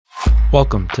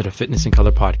Welcome to the Fitness in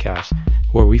Color podcast,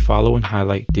 where we follow and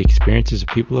highlight the experiences of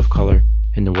people of color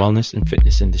in the wellness and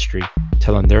fitness industry,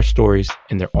 telling their stories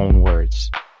in their own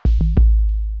words.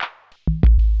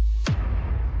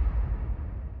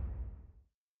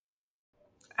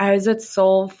 I was at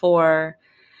Seoul for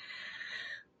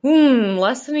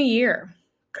less than a year.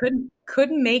 Couldn't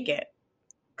make it.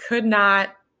 Could not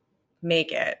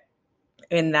make it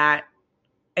in that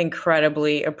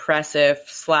incredibly oppressive /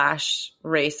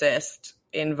 racist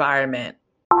environment.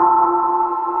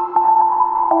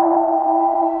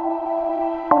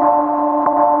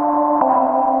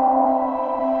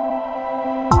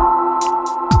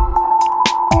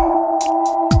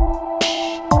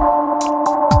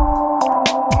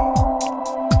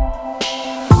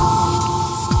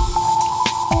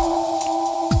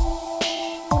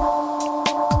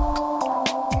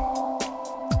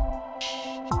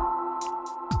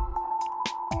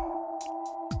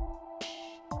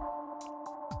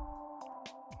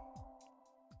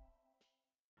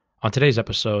 On today's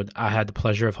episode, I had the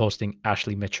pleasure of hosting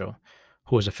Ashley Mitchell,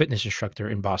 who is a fitness instructor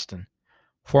in Boston.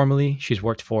 Formerly, she's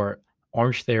worked for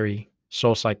Orange Theory,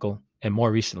 SoulCycle, and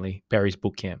more recently, Barry's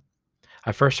Bootcamp.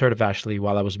 I first heard of Ashley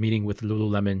while I was meeting with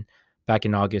Lululemon back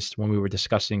in August when we were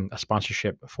discussing a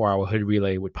sponsorship for our hood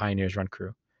relay with Pioneers Run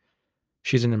Crew.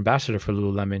 She's an ambassador for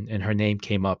Lululemon, and her name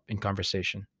came up in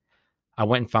conversation. I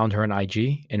went and found her on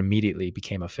IG and immediately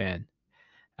became a fan.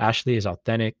 Ashley is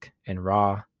authentic and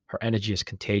raw. Her energy is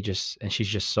contagious, and she's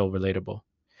just so relatable.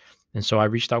 And so I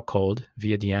reached out cold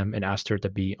via DM and asked her to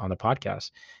be on the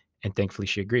podcast, and thankfully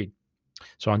she agreed.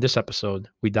 So on this episode,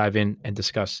 we dive in and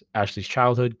discuss Ashley's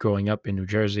childhood growing up in New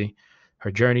Jersey,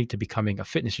 her journey to becoming a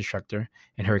fitness instructor,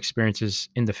 and her experiences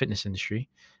in the fitness industry.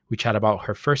 We chat about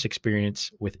her first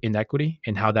experience with inequity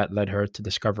and how that led her to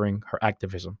discovering her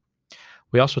activism.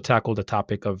 We also tackle the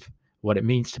topic of what it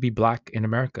means to be Black in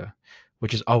America,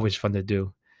 which is always fun to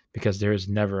do because there is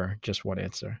never just one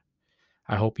answer.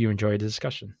 I hope you enjoyed the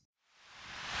discussion.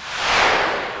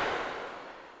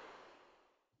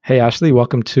 Hey, Ashley,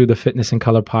 welcome to the Fitness in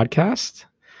Color podcast.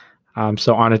 I'm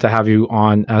so honored to have you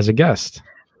on as a guest.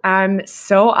 I'm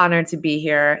so honored to be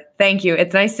here. Thank you.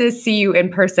 It's nice to see you in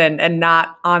person and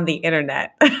not on the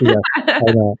internet. Yeah,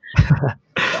 I know.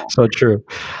 So true.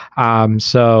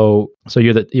 So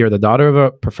you're the daughter of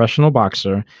a professional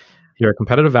boxer. You're a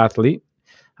competitive athlete.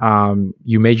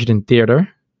 You majored in theater,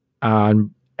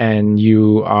 and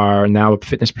you are now a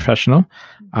fitness professional,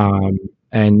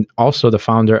 and also the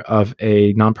founder of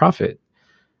a nonprofit.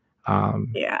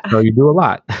 So you do a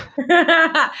lot.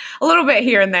 A little bit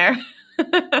here and there.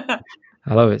 I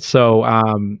love it. So,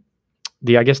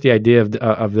 the idea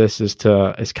of this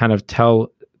is kind of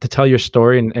tell your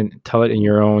story and tell it in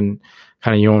your own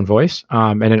voice.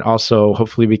 And then also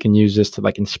hopefully we can use this to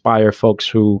like inspire folks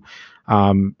who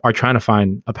are trying to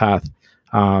find a path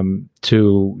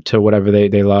to whatever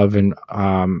they love. And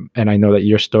I know that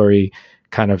your story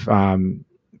kind of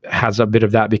has a bit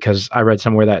of that, because I read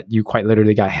somewhere that you quite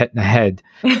literally got hit in the head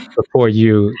before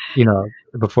you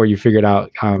figured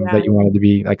out that you wanted to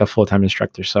be like a full-time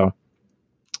instructor. So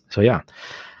yeah.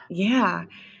 Yeah.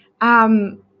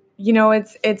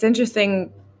 It's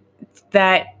interesting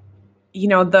that,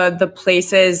 the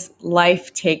places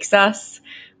life takes us,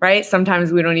 right?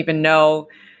 Sometimes we don't even know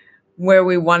where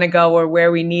we want to go or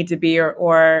where we need to be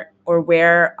or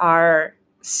where our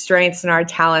strengths and our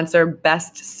talents are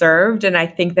best served. And I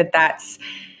think that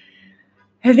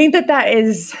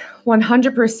is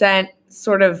 100%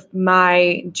 sort of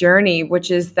my journey,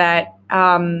 which is that,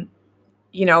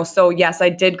 so yes, I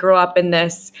did grow up in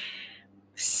this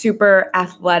super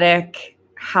athletic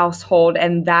household,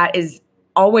 and that is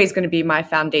always going to be my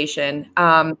foundation.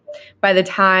 By the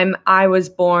time I was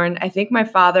born, I think my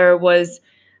father was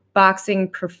boxing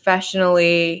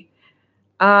professionally,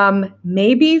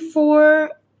 maybe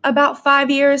for about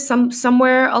 5 years,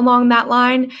 somewhere along that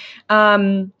line.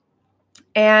 And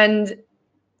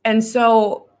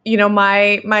so,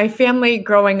 my family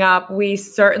growing up, we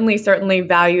certainly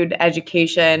valued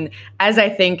education, as I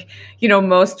think,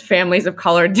 most families of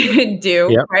color do,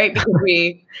 Yep. right? Because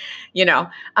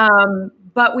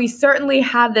but we certainly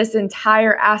had this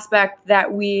entire aspect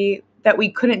that we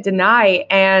couldn't deny.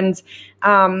 And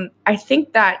I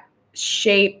think that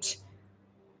shaped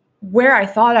where I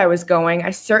thought I was going.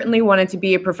 I certainly wanted to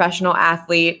be a professional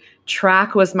athlete.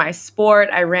 Track was my sport.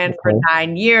 I ran for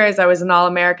 9 years. I was an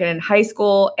All-American in high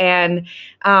school. And,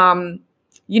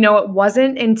 it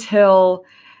wasn't until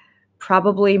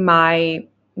probably my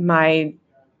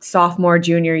sophomore,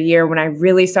 junior year when I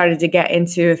really started to get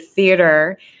into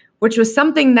theater which was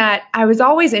something that I was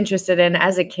always interested in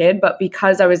as a kid. But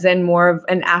because I was in more of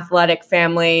an athletic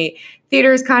family,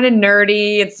 theater is kind of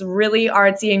nerdy. It's really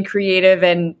artsy and creative.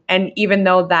 And even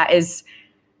though that is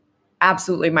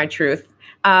absolutely my truth,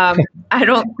 I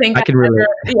don't think I can relate.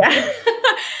 yeah,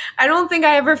 I don't think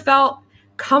I ever felt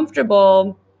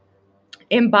comfortable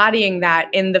embodying that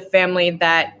in the family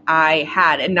that I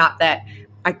had, and not that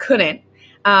I couldn't,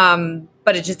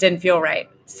 but it just didn't feel right.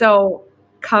 So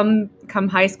come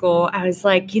high school, I was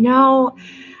like, I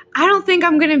don't think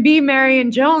I'm gonna be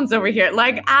Marion Jones over here.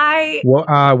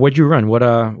 What'd you run?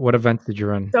 What events did you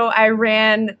run? So I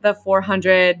ran the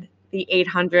 400, the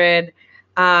 800,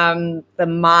 the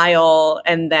mile,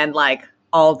 and then like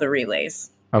all the relays.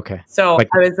 Okay. So I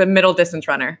was a middle distance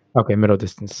runner. Okay, middle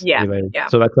distance. Yeah. Relay. Yeah.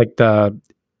 So that's like the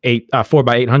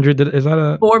 4x800. Is that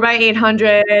a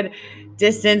 4x800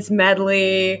 distance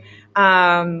medley?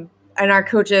 And our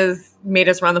coaches made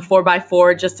us run the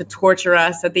 4x4 just to torture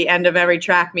us at the end of every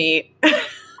track meet.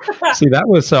 See, that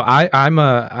was so. I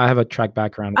have a track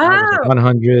background. I was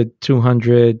 100,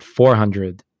 200,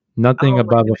 400. Nothing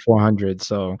above a 400.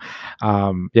 So,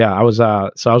 yeah, I was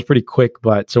pretty quick.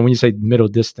 But so when you say middle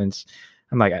distance,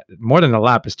 I'm like, more than a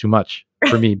lap is too much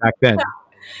for me back then.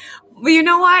 Well, you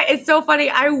know what? It's so funny.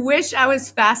 I wish I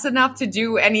was fast enough to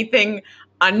do anything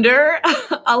under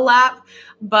a lap.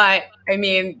 But I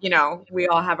mean, we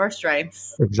all have our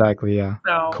strengths. Exactly. Yeah.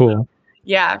 So, cool.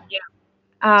 Yeah.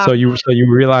 So you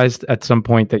realized at some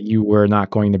point that you were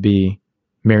not going to be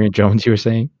Marion Jones, you were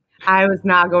saying? I was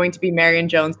not going to be Marion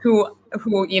Jones, who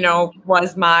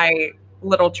was my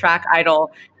little track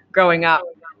idol growing up.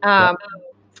 I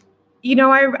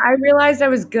realized I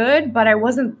was good, but I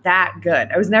wasn't that good.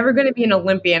 I was never going to be an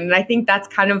Olympian. And I think that's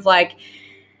kind of like,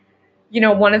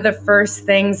 one of the first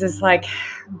things is like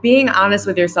being honest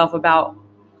with yourself about,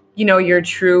 your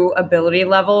true ability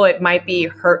level. It might be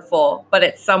hurtful, but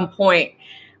at some point,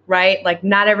 right? Like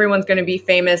not everyone's going to be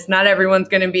famous. Not everyone's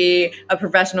going to be a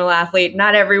professional athlete.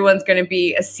 Not everyone's going to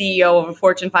be a CEO of a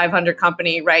Fortune 500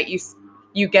 company, right?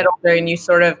 You get older and you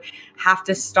sort of have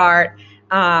to start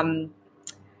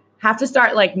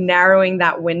like narrowing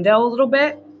that window a little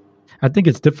bit. I think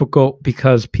it's difficult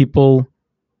because people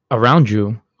around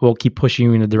you will keep pushing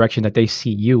you in the direction that they see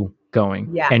you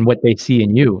going and what they see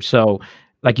in you. So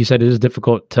like you said, it is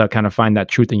difficult to kind of find that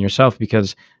truth in yourself,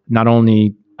 because not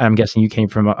only, I'm guessing you came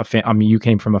from a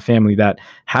family that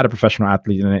had a professional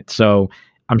athlete in it. So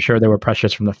I'm sure there were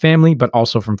pressures from the family, but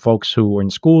also from folks who were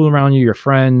in school around you, your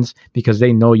friends, because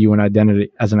they know you and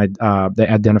they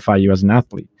identify you as an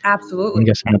athlete. Absolutely. I'm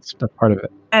guessing that's part of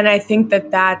it. And I think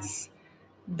that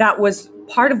was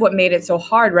part of what made it so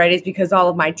hard, right? Is because all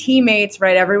of my teammates,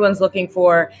 right? Everyone's looking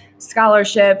for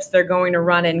scholarships. They're going to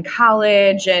run in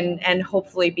college and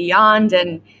hopefully beyond.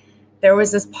 And there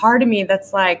was this part of me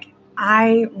that's like,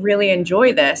 I really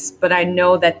enjoy this, but I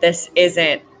know that this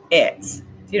isn't it. Do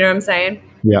you know what I'm saying?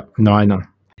 Yeah, no, I know.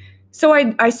 So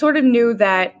I sort of knew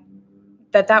that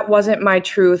wasn't my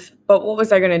truth, but what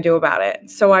was I going to do about it?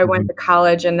 So I went to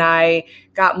college and I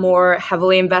got more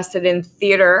heavily invested in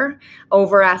theater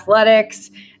over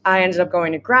athletics. I ended up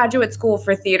going to graduate school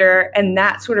for theater. And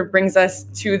that sort of brings us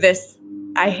to this,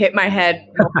 I hit my head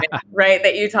moment, right,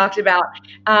 that you talked about.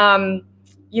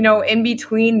 In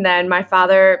between then, my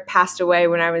father passed away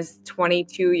when I was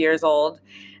 22 years old.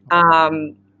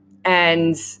 And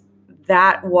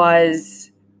that was,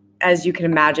 as you can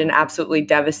imagine, absolutely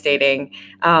devastating,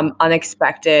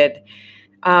 unexpected.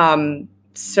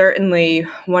 Certainly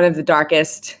one of the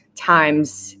darkest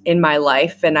times in my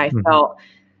life. And I felt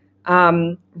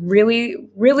really,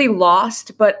 really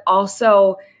lost, but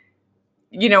also,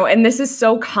 and this is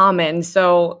so common.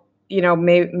 So,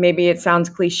 maybe it sounds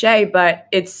cliche, but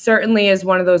it certainly is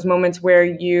one of those moments where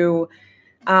you,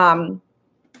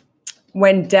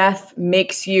 when death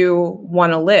makes you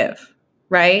want to live,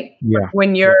 right? Yeah.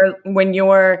 When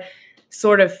you're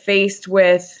sort of faced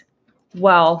with,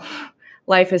 well,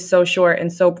 life is so short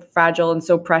and so fragile and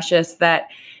so precious that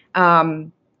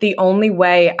the only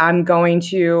way I'm going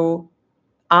to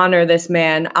honor this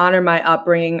man, honor my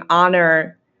upbringing,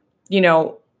 honor,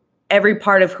 every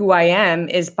part of who I am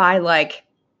is by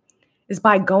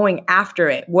going after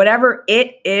it, whatever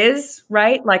it is,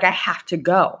 right? Like I have to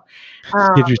go.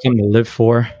 Gives you something to live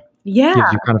for. Yeah.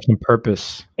 Gives you kind of some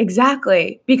purpose.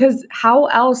 Exactly. Because how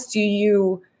else do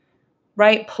you,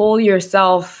 right, pull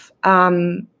yourself up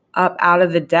out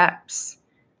of the depths,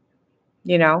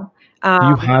 Do you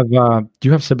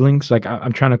have siblings? Like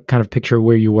I'm trying to kind of picture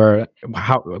where you were,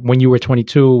 when you were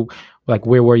 22, Like,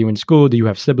 where were you in school? Do you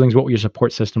have siblings? What would your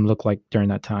support system look like during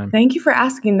that time? Thank you for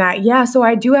asking that. Yeah, so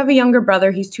I do have a younger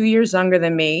brother. He's 2 years younger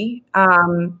than me.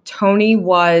 Tony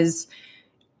was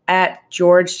at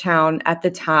Georgetown at the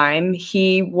time.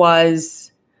 He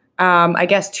was, I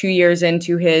guess, 2 years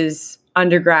into his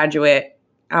undergraduate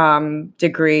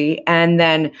degree. And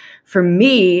then for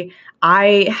me,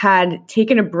 I had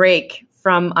taken a break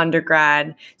from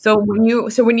undergrad. So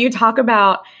when you talk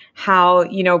about how,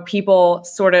 people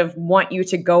sort of want you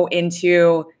to go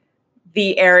into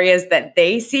the areas that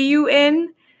they see you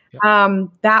in,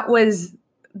 that was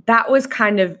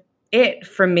kind of it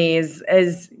for me.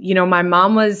 As my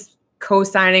mom was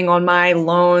co-signing on my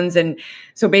loans, and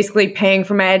so basically paying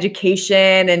for my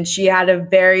education, and she had a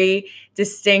very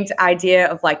distinct idea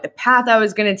of like the path I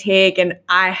was going to take. And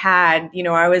I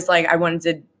was like, I wanted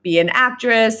to be an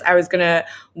actress. I was going to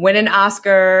win an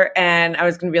Oscar, and I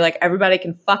was going to be like, everybody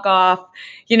can fuck off,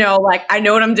 like I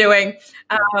know what I'm doing.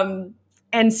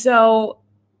 And so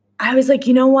I was like,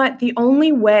 you know what? The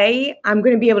only way I'm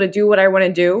going to be able to do what I want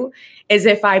to do is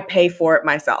if I pay for it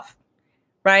myself.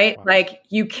 Right? Wow. Like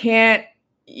you can't,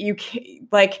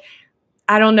 like,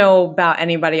 I don't know about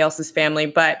anybody else's family,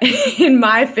 but in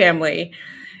my family,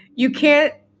 you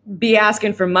can't be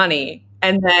asking for money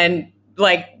and then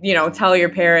tell your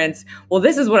parents, well,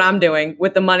 this is what I'm doing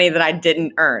with the money that I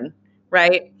didn't earn.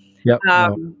 Right. Yep.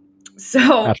 No,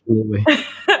 So absolutely.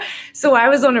 so I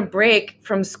was on a break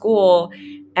from school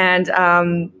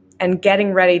and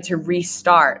getting ready to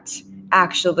restart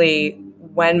actually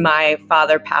when my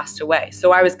father passed away.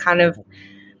 So I was kind of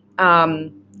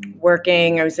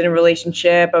working. I was in a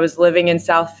relationship. I was living in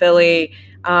South Philly.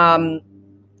 My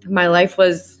life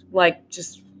was like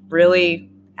just really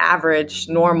average,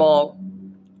 normal,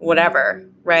 whatever,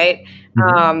 right?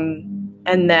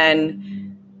 And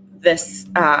then this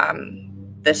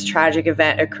tragic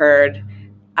event occurred.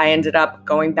 I ended up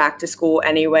going back to school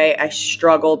anyway. I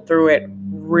struggled through it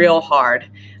real hard,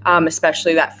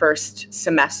 especially that first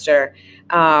semester.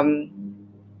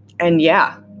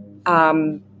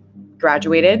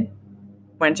 Graduated,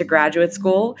 went to graduate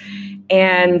school.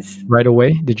 And right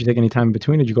away, did you take any time in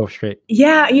between? Or did you go straight?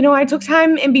 Yeah, I took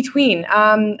time in between.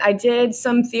 I did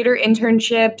some theater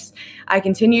internships. I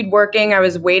continued working. I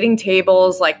was waiting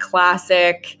tables, like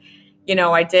classic.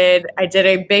 I did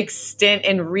a big stint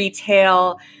in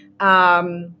retail.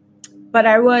 But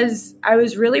I was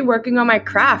really working on my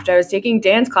craft. I was taking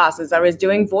dance classes. I was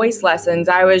doing voice lessons.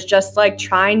 I was just like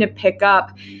trying to pick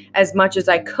up as much as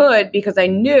I could, because I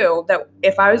knew that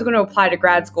if I was going to apply to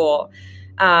grad school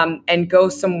and go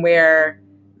somewhere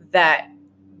that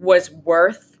was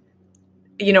worth,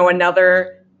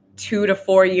 another 2 to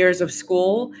 4 years of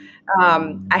school,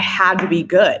 I had to be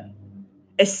good,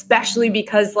 especially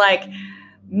because like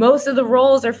most of the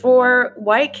roles are for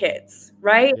white kids,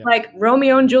 right? Yeah. Like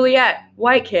Romeo and Juliet,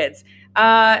 white kids,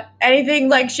 anything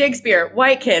like Shakespeare,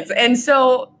 white kids. And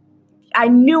so I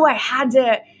knew I had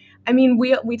to,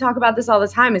 we talk about this all the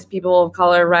time as people of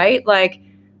color, right? Like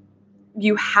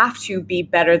you have to be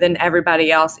better than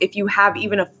everybody else if you have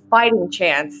even a fighting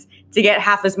chance to get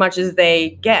half as much as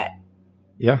they get.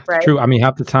 Yeah, right? It's true.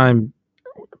 Half the time,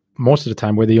 most of the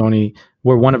time, we're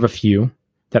one of a few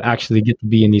that actually get to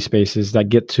be in these spaces, that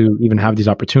get to even have these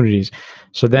opportunities.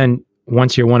 So then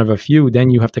once you're one of a few, then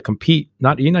you have to compete.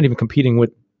 You're not even competing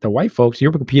with the white folks,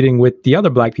 you're competing with the other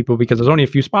Black people because there's only a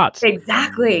few spots.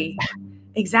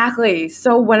 Exactly.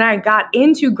 So when I got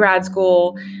into grad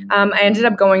school, I ended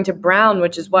up going to Brown,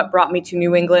 which is what brought me to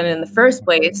New England in the first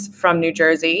place from New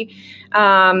Jersey.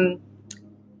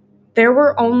 There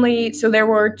were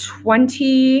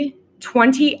 20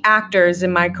 actors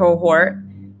in my cohort,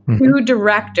 2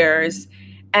 directors,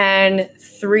 and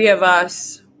 3 of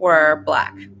us were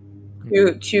Black,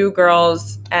 two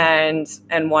girls and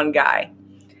 1 guy.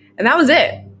 And that was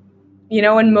it.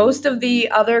 And most of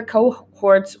the other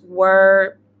cohorts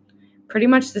were pretty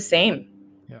much the same.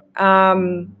 Yeah.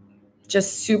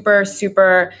 Just super,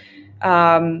 super,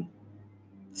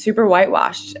 super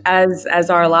whitewashed, as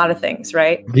are a lot of things,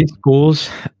 right? These schools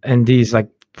and these like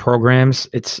programs,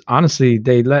 it's honestly,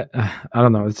 they let, I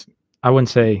don't know, I wouldn't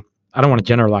say, I don't want to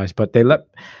generalize, but they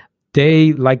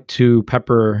like to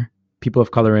pepper people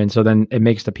of color in, so then it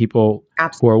makes the people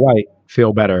Absolutely. Who are white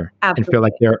feel better Absolutely. And feel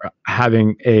like they're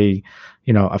having a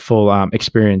full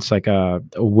experience, like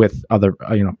with other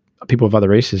people of other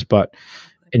races. But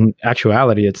in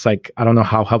actuality, it's like, I don't know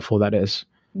how helpful that is.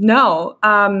 No,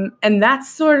 and that's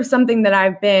sort of something that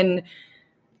I've been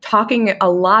talking a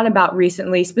lot about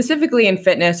recently, specifically in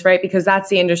fitness, right? Because that's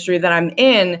the industry that I'm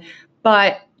in.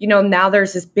 But now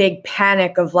there's this big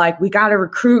panic of like, we got to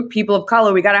recruit people of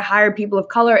color. We got to hire people of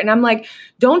color. And I'm like,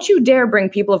 don't you dare bring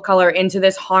people of color into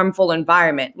this harmful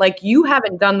environment. Like, you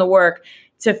haven't done the work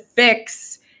to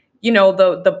fix,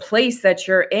 the place that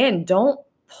you're in. Don't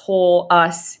pull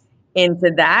us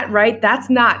into that, right? That's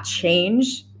not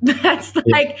change. That's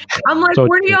like, I'm like, So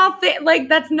where do y'all think? Like,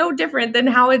 that's no different than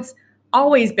how it's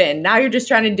always been. Now you're just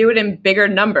trying to do it in bigger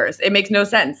numbers. It makes no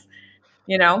sense,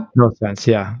 no sense.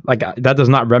 Yeah. Like that does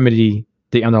not remedy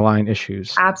the underlying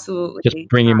issues. Absolutely. Just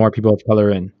bringing more people of color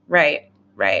in. Right.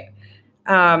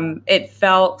 It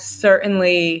felt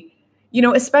certainly,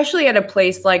 especially at a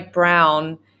place like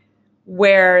Brown,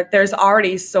 where there's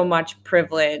already so much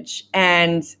privilege,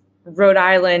 and Rhode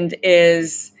Island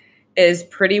is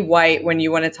pretty white when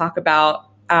you want to talk about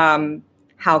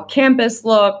how campus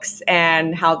looks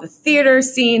and how the theater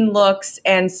scene looks.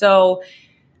 And so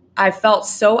I felt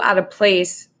so out of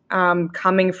place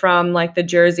coming from like the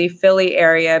Jersey, Philly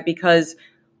area, because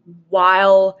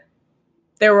while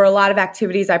there were a lot of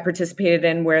activities I participated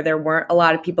in where there weren't a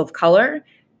lot of people of color,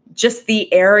 just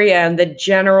the area and the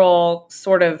general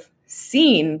sort of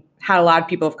scene had a lot of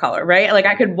people of color, right? Like,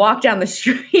 I could walk down the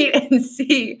street and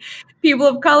see people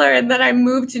of color. And then I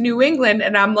moved to New England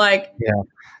and I'm like, yeah,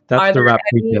 that's the rap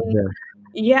we get there.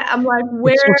 Yeah, I'm like,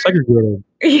 where? It's so segregated.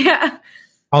 Yeah.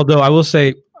 Although I will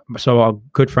say, so a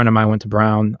good friend of mine went to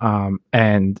Brown,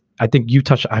 and I think you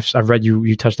touched. I've read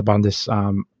you touched upon this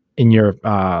in your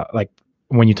like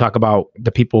when you talk about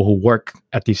the people who work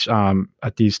at these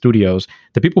studios,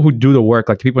 the people who do the work,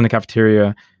 like the people in the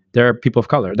cafeteria, they're people of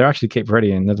color. They're actually Cape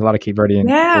Verdean. There's a lot of Cape Verdean.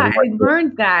 Yeah, I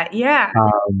learned that. Yeah.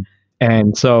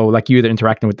 And so like you either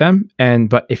interacting with them,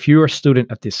 but if you're a student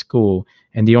at this school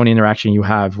and the only interaction you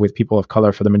have with people of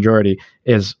color for the majority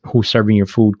is who's serving your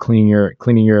food, cleaning your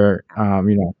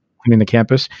cleaning the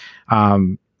campus. I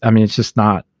mean, it's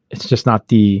not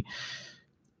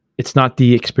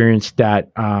the experience that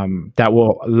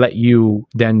will let you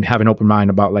then have an open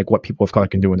mind about like what people of color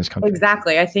can do in this country.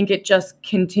 Exactly. I think it just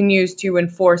continues to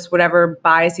enforce whatever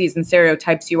biases and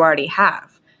stereotypes you already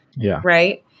have. Yeah.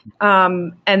 Right.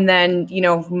 And then,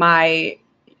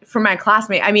 for my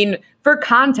classmate, I mean, for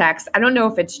context, I don't know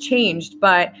if it's changed,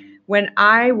 but when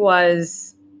I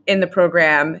was in the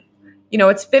program,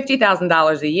 it's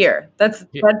 $50,000 a year. That's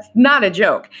not a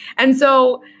joke. And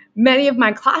so many of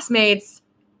my classmates,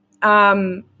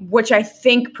 which I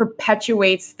think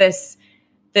perpetuates this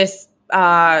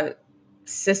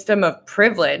system of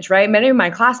privilege, right? Many of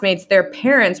my classmates, their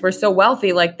parents were so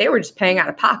wealthy, like they were just paying out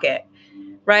of pocket,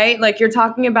 right? Like, you're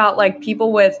talking about like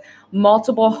people with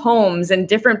multiple homes in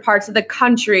different parts of the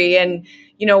country. And,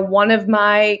 one of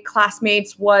my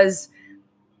classmates was,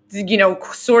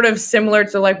 sort of similar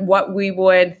to like what we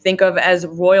would think of as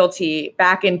royalty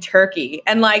back in Turkey.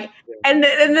 And like, and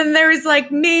then there's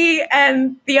like me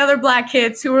and the other Black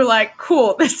kids who were like,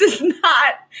 cool, this is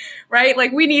not right.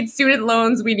 Like, we need student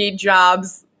loans, we need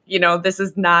jobs. This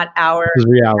is not our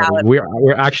reality.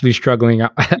 We're actually struggling.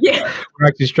 Yeah. We're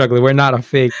actually struggling. We're not a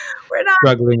fake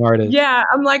struggling artist. Yeah.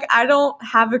 I'm like, I don't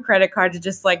have a credit card to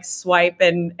just like swipe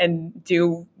and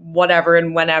do whatever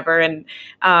and whenever. And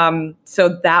so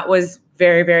that was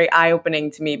very, very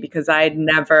eye-opening to me, because I'd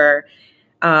never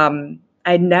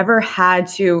had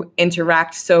to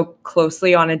interact so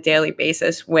closely on a daily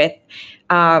basis with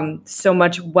so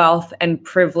much wealth and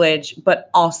privilege, but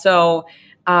also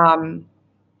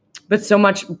so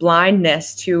much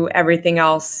blindness to everything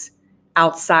else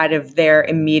outside of their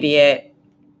immediate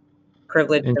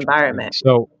privileged environment.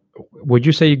 So would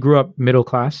you say you grew up middle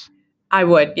class? I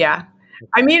would, yeah.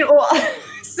 I mean,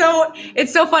 so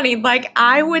it's so funny. Like,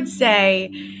 I would say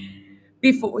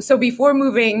before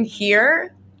moving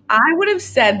here, I would have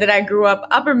said that I grew up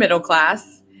upper middle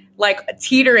class, like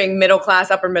teetering middle class,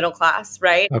 upper middle class,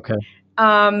 right? Okay.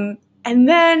 And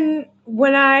then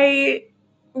when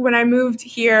I moved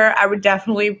here, I would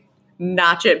definitely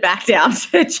notch it back down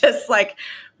to just like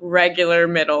regular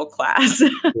middle class.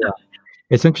 Yeah.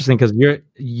 It's interesting because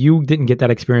you didn't get that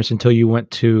experience until you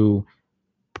went to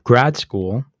grad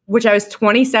school, which I was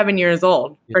 27 years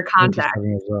old, for context.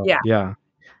 Well. Yeah.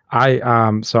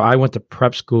 So I went to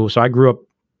prep school. So I grew up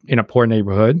in a poor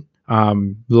neighborhood,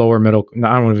 lower middle.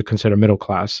 I don't even consider middle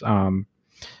class. And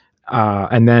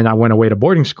then I went away to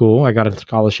boarding school. I got a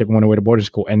scholarship and went away to boarding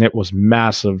school, and it was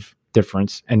massive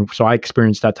difference. And so I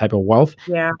experienced that type of wealth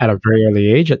at a very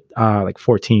early age, at like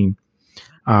 14.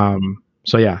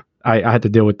 So yeah, I had to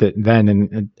deal with it then.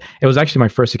 And it was actually my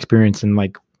first experience in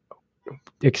like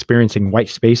experiencing white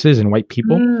spaces and white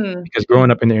people, because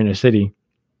growing up in the inner city,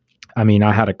 I mean,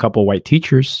 I had a couple white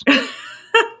teachers, but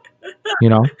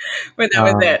that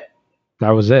was it. That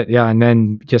was it. Yeah, and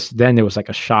then just then it was like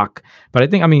a shock.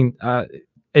 But I mean,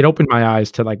 it opened my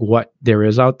eyes to like what there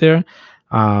is out there,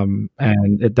 and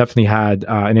it definitely had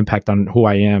an impact on who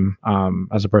I am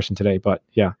as a person today. But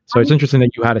yeah, so it's interesting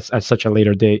that you had it at such a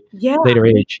Yeah, later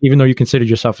age, even though you considered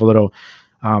yourself a little,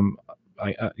 um,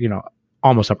 like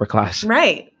almost upper class.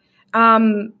 right.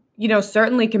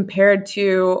 Certainly compared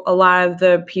to a lot of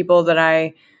the people that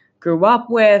I grew up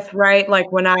with, right?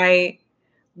 Like when I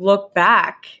look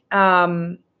back,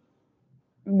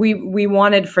 we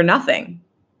wanted for nothing,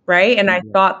 right? And I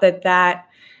Yeah. thought that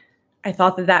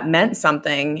meant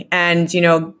something. And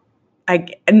I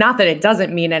not that it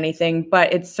doesn't mean anything,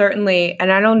 but it's certainly.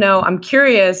 And I don't know. I'm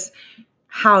curious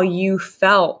how you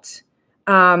felt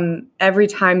every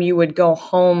time you would go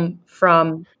home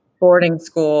from boarding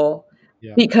school,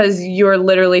 Yeah. because you're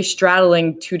literally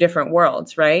straddling two different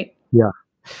worlds, right? Yeah.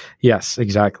 Yes,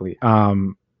 exactly.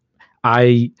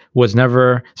 I was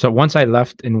never so once I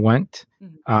left and went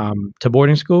to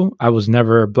boarding school, I was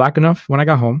never black enough when I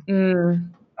got home. Mm,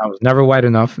 I was never white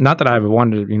enough. Not that I ever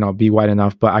wanted to, be white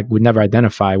enough, but I would never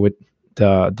identify with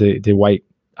the white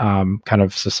kind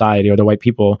of society or the white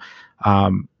people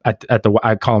at the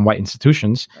I call them white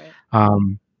institutions. right.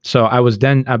 So I was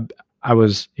then I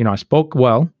was I spoke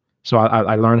well, so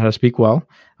I learned how to speak well,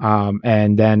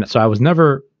 and then so I was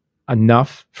never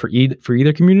enough for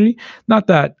either community. Not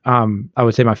that I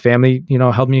would say my family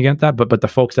helped me against that, but the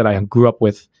folks that I grew up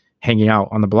with, hanging out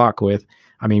on the block with,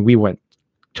 I mean, we went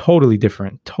totally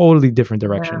different Yeah.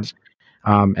 directions.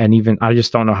 And even I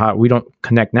just don't know how we don't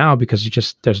connect now because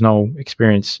there's no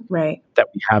experience Right. that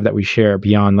we have that we share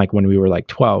beyond like when we were like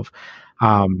 12.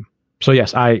 So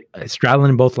yes, I straddling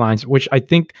in both lines, which I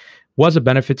think was a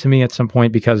benefit to me at some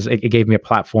point because it gave me a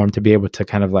platform to be able to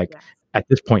kind of like Yes. at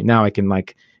this point now I can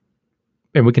like,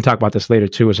 and we can talk about this later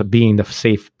too, as a being the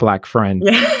safe black friend,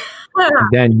 Yeah. and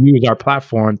then use our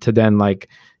platform to then like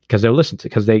because they'll listen to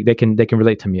because they can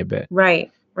relate to me a bit. Right.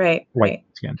 Right. White Right.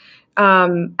 skin.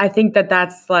 I think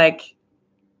that's like,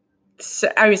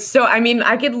 I mean,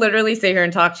 I could literally sit here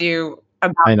and talk to you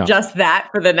about I know. just that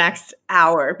for the next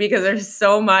hour, because there's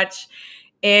so much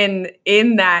in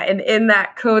that, and in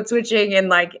that code switching, and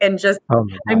like, and just, Oh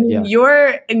my I god, mean,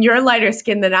 yeah. you're lighter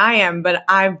skinned than I am, but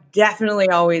I've definitely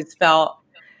always felt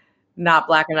not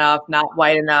black enough, not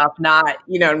white enough, not,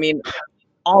 you know what I mean?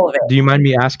 All of it. Do you mind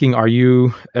me asking, are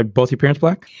you both your parents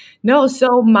black? No,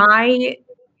 so my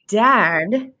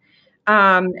dad,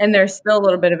 and there's still a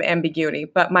little bit of ambiguity,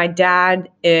 but my dad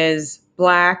is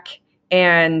black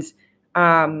and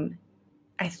um,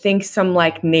 I think some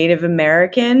like Native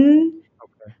American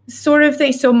Okay. sort of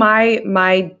thing. So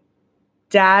my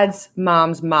dad's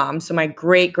mom's mom, so my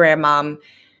great grandmom,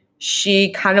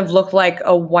 she kind of looked like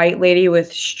a white lady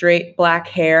with straight black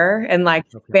hair, and like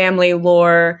Okay. family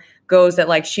lore goes that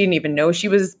like she didn't even know she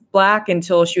was black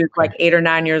until she was like Okay. 8 or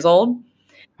 9 years old.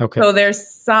 Okay. So there's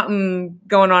something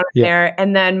going on in Yeah. there.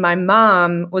 And then my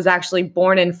mom was actually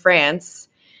born in France,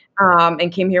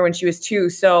 and came here when she was 2.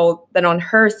 So then on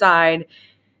her side,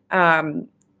 um,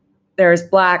 there's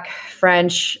black,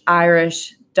 French,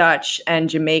 Irish, Dutch, and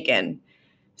Jamaican. Okay.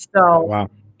 So Wow.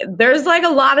 there's like a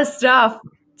lot of stuff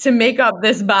to make up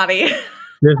this body.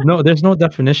 There's no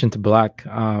definition to black.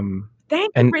 Thank you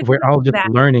And for we're saying all just that.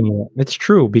 learning it. It's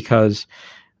true because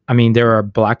I mean there are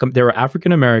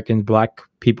African American black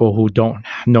people who don't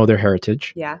know their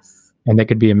heritage, Yes. and they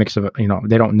could be a mix of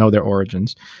they don't know their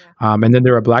origins. Yeah. And then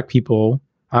there are black people.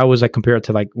 I always like compare it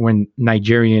to like when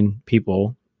Nigerian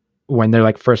people, when they're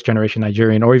like first generation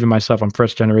Nigerian, or even myself, I'm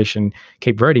first generation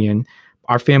Cape Verdean.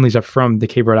 Our families are from the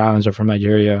Cape Verde Islands or from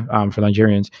Nigeria, for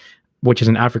Nigerians, which is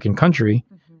an African country.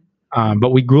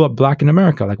 But we grew up black in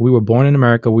America. Like we were born in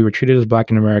America. We were treated as black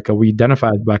in America. We identify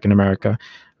as black in America.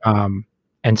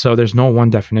 And so there's no one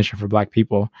definition for black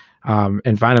people.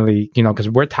 And finally, because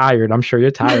we're tired, I'm sure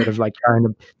you're tired of like trying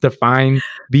to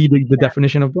be the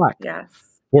definition of black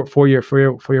Yes. for your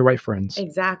white friends.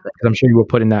 Exactly. Because I'm sure you were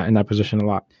put in that position a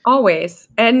lot. Always.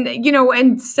 And,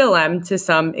 and still am to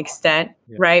some extent,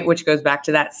 Yeah. right? Which goes back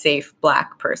to that safe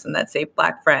black person, that safe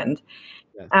black friend.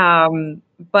 Yes.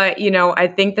 But, I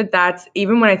think that's,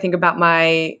 even when I think about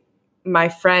my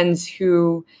friends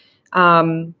who,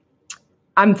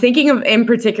 I'm thinking of in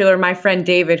particular my friend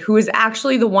David, who is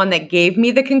actually the one that gave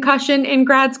me the concussion in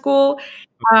grad school.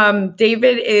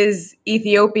 David is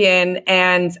Ethiopian,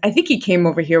 and I think he came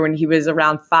over here when he was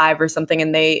around 5 or something,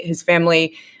 and his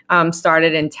family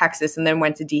started in Texas and then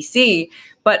went to DC.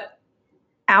 But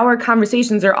our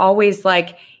conversations are always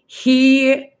like,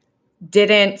 he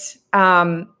didn't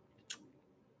until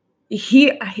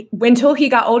he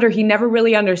got older, he never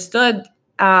really understood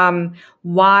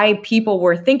why people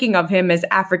were thinking of him as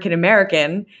African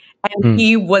American, and Mm.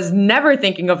 he was never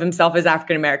thinking of himself as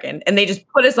African American, and they just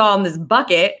put us all in this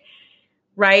bucket,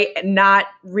 right? Not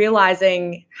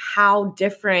realizing how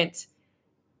different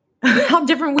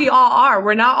we all are.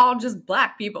 We're not all just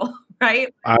Black people,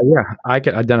 right? Yeah, I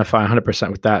could identify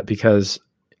 100% with that because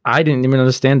I didn't even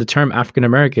understand the term African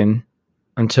American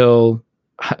until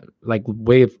like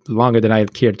way longer than I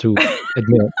cared to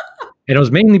admit. And it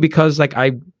was mainly because like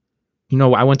I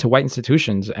went to white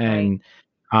institutions Right.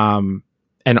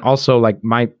 and also like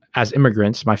as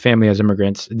immigrants, my family as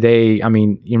immigrants,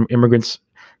 immigrants,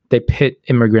 they pit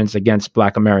immigrants against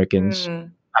Black Americans,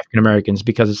 Mm, African Americans,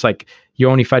 because it's like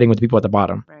you're only fighting with the people at the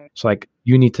bottom. right. So like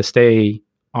you need to stay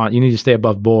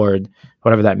above board,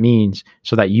 whatever that means,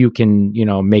 so that you can,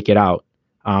 make it out.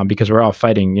 Because we're all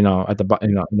fighting, at the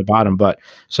in the bottom. But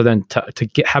so then to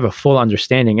have a full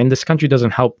understanding, and this country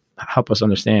doesn't help us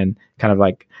understand kind of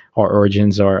like our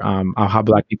origins or how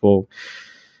Black people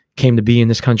came to be in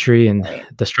this country and Right.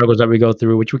 the struggles that we go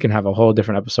through, which we can have a whole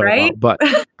different episode Right? about.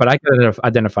 But I can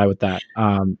identify with that.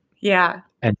 Yeah.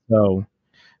 And so,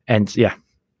 and yeah,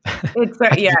 It's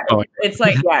I yeah, keep going. it's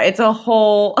like, yeah, it's a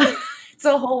whole it's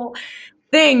a whole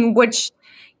thing, which,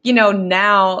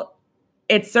 now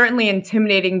it's certainly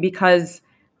intimidating because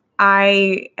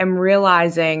I am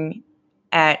realizing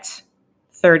at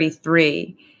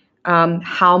 33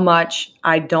 how much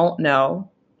I don't know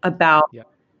about Yeah.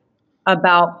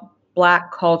 about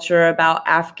Black culture, about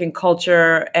African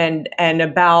culture, and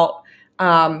about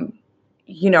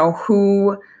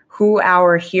who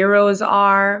our heroes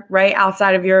are, right?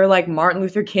 Outside of your like Martin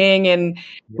Luther King and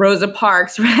Rosa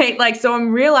Parks, right? Like, so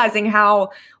I'm realizing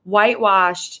how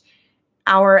whitewashed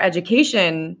our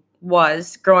education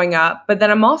was growing up. But then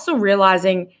I'm also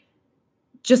realizing,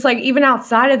 just like even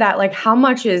outside of that, like how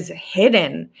much is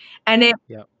hidden. And it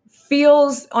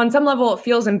feels, on some level, it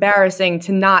feels embarrassing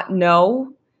to not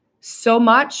know so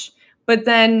much. But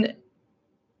then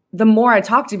the more I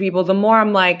talk to people, the more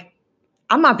I'm like,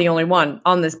 I'm not the only one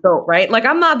on this boat, right? Like,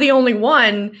 I'm not the only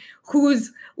one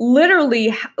who's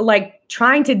literally like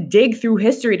trying to dig through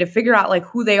history to figure out like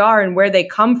who they are and where they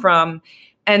come from.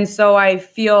 And so I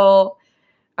feel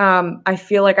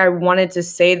like I wanted to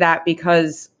say that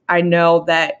because I know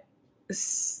that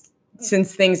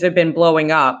since things have been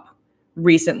blowing up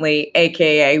recently,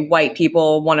 aka white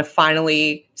people want to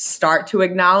finally start to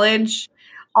acknowledge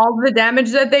all the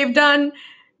damage that they've done.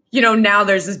 Now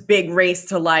there's this big race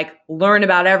to like learn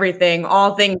about everything,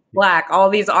 all things Black, all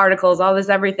these articles, all this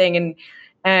everything.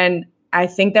 And I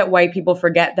think that white people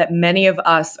forget that many of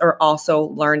us are also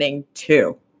learning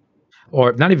too.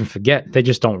 Or not even forget, they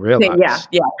just don't realize.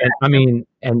 Yeah. And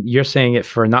and you're saying it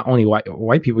for not only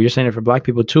white people, you're saying it for Black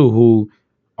people too, who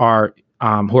are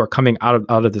coming out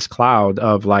of this cloud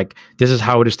of like, this is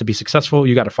how it is to be successful.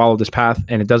 You got to follow this path,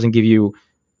 and it doesn't give you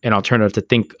an alternative to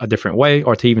think a different way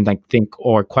or to even like think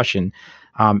or question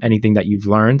anything that you've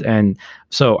learned. And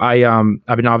so I've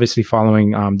been obviously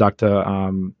following Dr.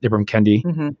 Ibram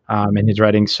Kendi and his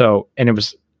writing. So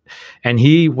and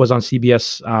he was on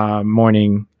CBS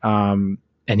Morning, and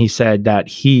he said that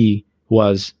he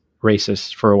was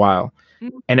racist for a while.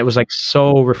 And it was like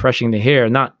so refreshing to hear.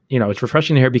 Not, it's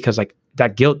refreshing to hear because like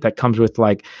that guilt that comes with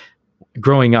like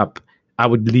growing up, I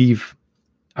would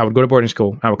go to boarding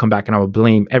school, I would come back and I would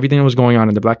blame everything that was going on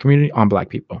in the Black community on Black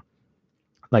people.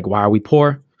 Like, why are we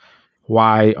poor?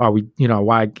 Why are we,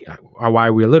 why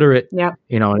are we illiterate? Yeah.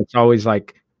 And it's always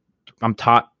like, I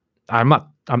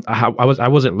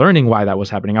wasn't learning why that was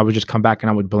happening. I would just come back and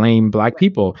I would blame Black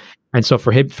people. And so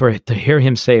to hear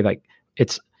him say like,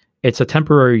 it's a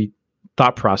temporary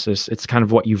thought process. It's kind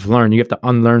of what you've learned. You have to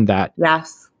unlearn that.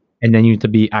 Yes. And then you need to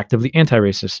be actively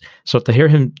anti-racist. So to hear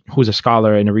him, who's a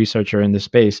scholar and a researcher in this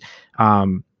space,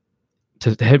 it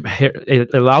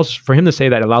allows for him to say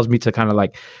that, allows me to kind of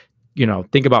like,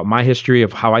 think about my history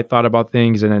of how I thought about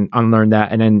things and then unlearn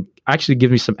that. And then actually give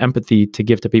me some empathy to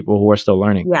give to people who are still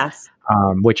learning. Yes.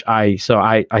 I'm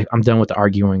done with the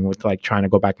arguing with like trying to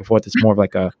go back and forth. It's more of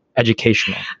like a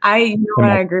educational. I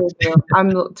agree with you.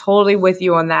 I'm totally with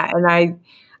you on that. And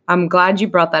I'm glad you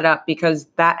brought that up because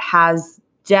that has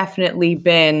definitely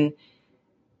been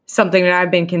something that I've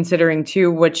been considering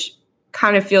too, which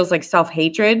kind of feels like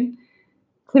self-hatred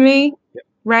to me. Yep.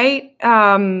 Right.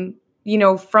 I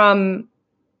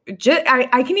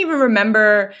can even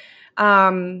remember,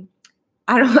 I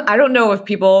don't know if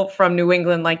people from New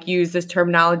England like use this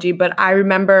terminology, but I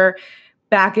remember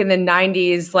back in the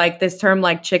 90s, like this term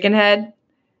like chicken head.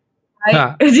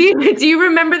 Right? Do you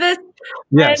remember this?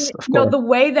 Yes, and, of course. The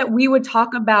way that we would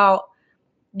talk about,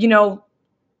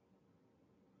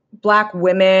 Black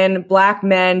women, Black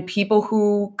men, people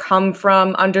who come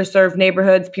from underserved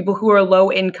neighborhoods, people who are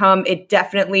low income. It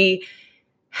definitely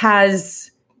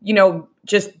has,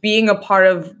 just being a part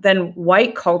of then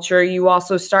white culture, you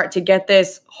also start to get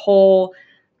this whole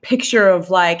picture of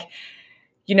like,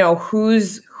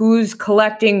 who's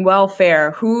collecting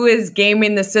welfare, who is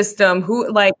gaming the system,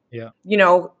 who like,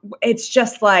 it's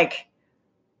just like,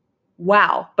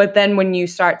 wow. But then when you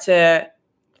start to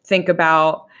think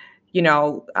about,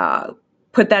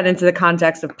 put that into the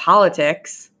context of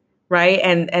politics, right?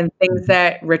 And things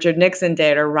that Richard Nixon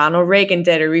did or Ronald Reagan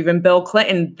did or even Bill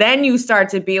Clinton, then you start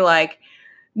to be like,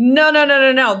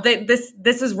 no.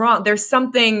 This is wrong. There's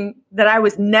something that I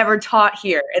was never taught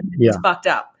here, and it's fucked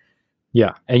up.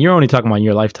 Yeah, and you're only talking about in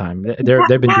your lifetime. They've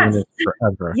been doing this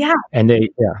forever. Yeah, and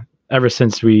ever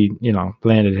since we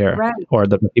landed here, right. or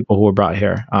the people who were brought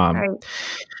here. Right.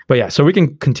 But yeah, so we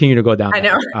can continue to go down. I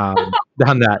know.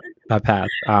 Down that path,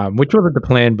 which wasn't the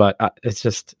plan, but it's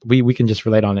just we can just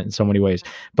relate on it in so many ways.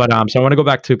 But so I want to go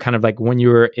back to kind of like when you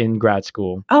were in grad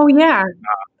school. Oh yeah.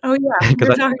 Because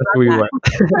that's where we were.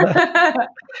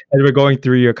 And we're going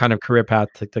through your kind of career path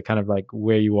to kind of like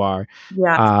where you are.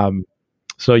 Yeah.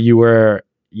 So you were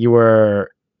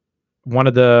one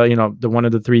of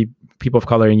the three people of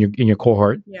color in your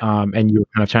cohort, and you were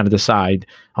kind of trying to decide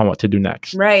on what to do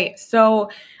next. Right. So,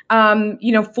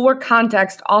 for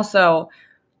context, also,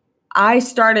 I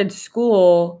started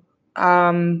school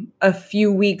a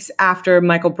few weeks after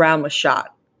Michael Brown was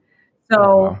shot.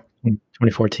 So,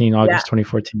 2014, August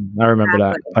 2014. I remember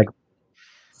that. Like,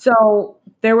 so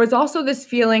there was also this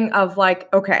feeling of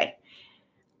like, okay,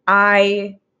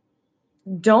 I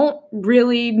don't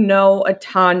really know a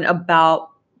ton about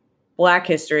Black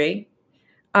history.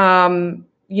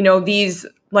 These,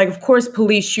 like, of course,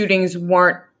 police shootings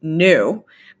weren't new,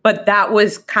 but that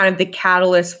was kind of the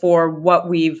catalyst for what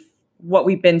we've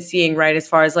been seeing, right? As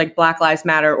far as like Black Lives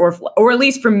Matter, or at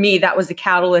least for me, that was the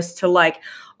catalyst to like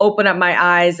open up my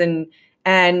eyes. And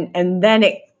then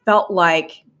it felt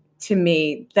like to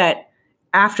me that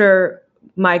after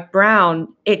Mike Brown,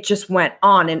 it just went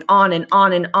on and on and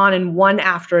on and on, and one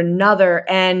after another.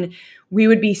 And we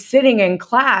would be sitting in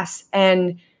class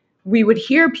and we would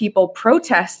hear people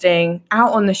protesting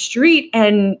out on the street,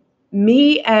 and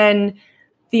me and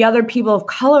the other people of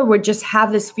color would just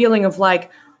have this feeling of like,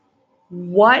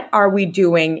 what are we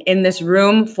doing in this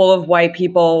room full of white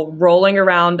people rolling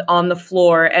around on the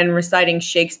floor and reciting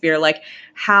Shakespeare? Like,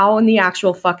 how in the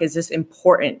actual fuck is this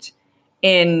important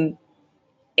in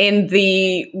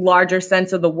the larger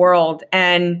sense of the world?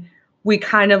 And we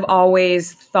kind of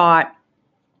always thought,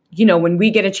 when we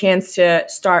get a chance to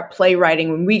start playwriting,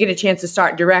 when we get a chance to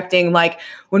start directing, like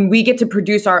when we get to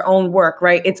produce our own work,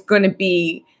 right, it's going to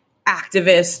be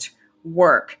activist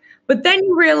work. But then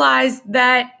you realize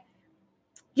that,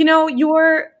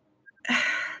 your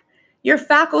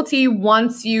faculty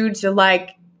wants you to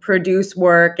like produce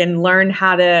work and learn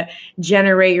how to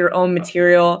generate your own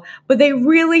material, but they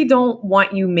really don't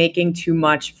want you making too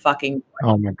much fucking work.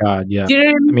 Oh my God, yeah. Do you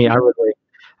know what I mean? I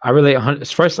relate.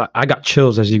 First, I got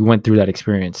chills as you went through that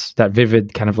experience, that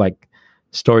vivid kind of like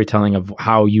storytelling of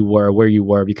how you were, where you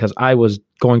were, because I was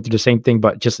going through the same thing,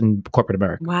 but just in corporate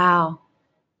America. Wow.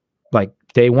 Like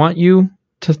they want you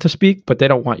to speak, but they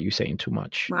don't want you saying too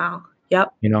much. Wow.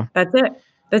 Yep. That's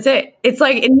it. It's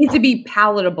like, it needs to be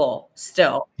palatable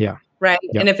still. Yeah. Right.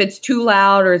 Yep. And if it's too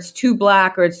loud or it's too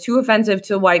Black or it's too offensive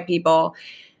to white people,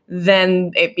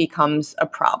 then it becomes a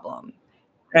problem.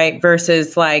 Right.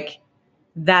 Versus like,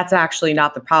 that's actually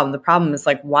not the problem. The problem is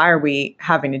like, why are we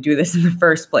having to do this in the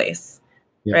first place?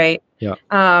 Yeah. Right. Yeah.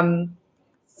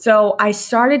 So I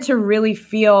started to really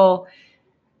feel,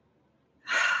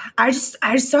 I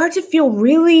started to feel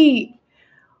really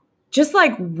just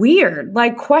like weird,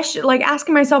 like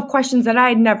asking myself questions that I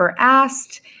had never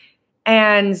asked.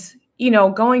 And,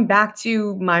 going back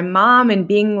to my mom and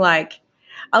being like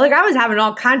I was having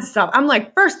all kinds of stuff. I'm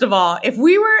like, first of all, if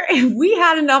we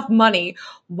had enough money,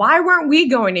 why weren't we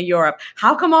going to Europe?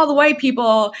 How come all the white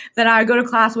people that I go to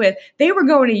class with, they were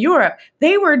going to Europe?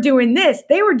 They were doing this,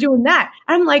 they were doing that.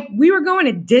 I'm like, we were going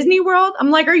to Disney World?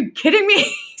 I'm like, are you kidding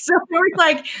me? So there was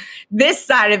like this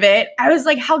side of it. I was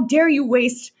like, how dare you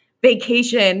waste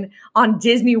vacation on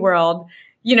Disney World?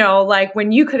 Like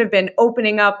when you could have been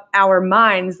opening up our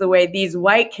minds the way these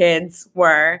white kids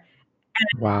were.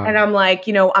 Wow. And I'm like,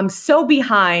 I'm so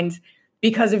behind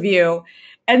because of you.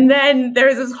 And then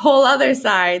there's this whole other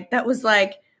side that was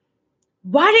like,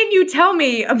 why didn't you tell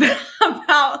me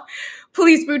about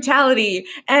police brutality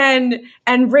and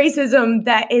racism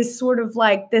that is sort of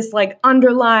like this like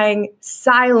underlying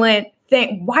silent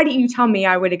thing? Why didn't you tell me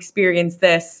I would experience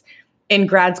this in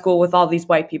grad school with all these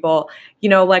white people. You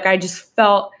know, like I just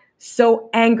felt so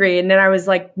angry. And then I was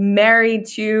like married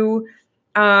to,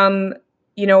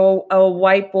 you know, a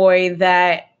white boy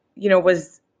that, you know,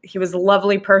 he was a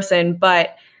lovely person,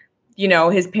 but, you know,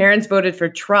 his parents voted for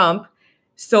Trump.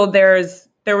 So there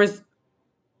was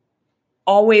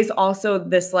always also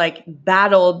this like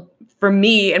battle for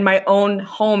me in my own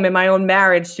home, in my own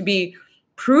marriage, to be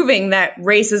proving that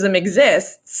racism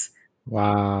exists.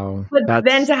 Wow. But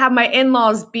then to have my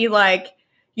in-laws be like,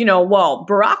 you know, well,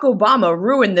 Barack Obama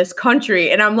ruined this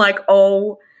country. And I'm like,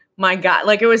 oh my God.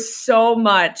 Like it was so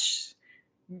much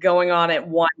going on at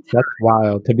once. That's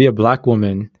wild. To be a Black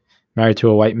woman married to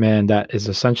a white man that is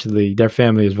essentially their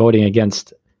family is voting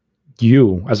against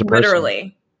you as a person.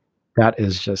 Literally. That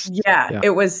is just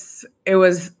it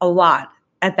was a lot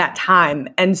at that time.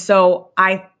 And so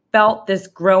I felt this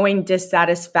growing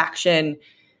dissatisfaction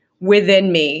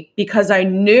within me because I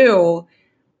knew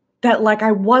that like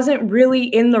I wasn't really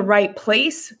in the right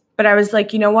place, but I was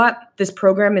like, you know what? This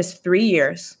program is 3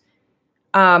 years.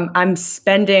 I'm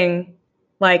spending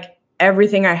like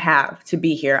everything I have to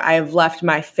be here. I have left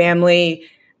my family.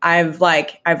 I've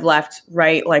left,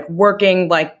 right? Like working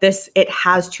like this, it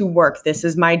has to work. This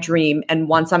is my dream. And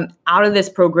once I'm out of this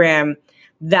program,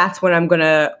 that's when I'm going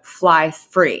to fly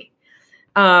free.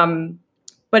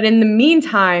 But in the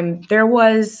meantime,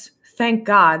 thank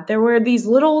God, there were these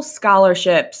little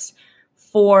scholarships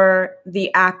for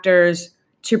the actors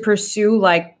to pursue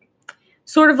like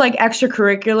sort of like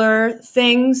extracurricular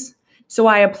things. So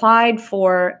I applied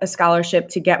for a scholarship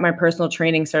to get my personal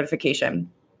training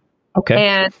certification. Okay.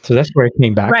 And so that's where it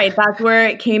came back. Right. That's where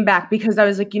it came back because I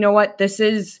was like, you know what?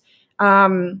 These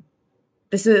are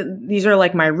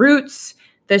like my roots.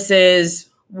 This is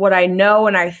what I know.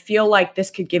 And I feel like this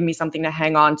could give me something to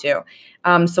hang on to.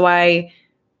 So I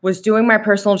was doing my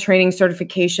personal training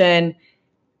certification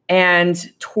and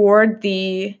toward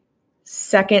the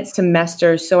second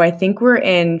semester. So I think we're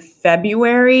in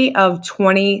February of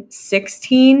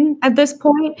 2016 at this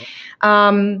point.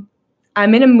 I'm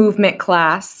in a movement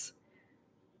class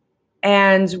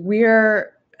and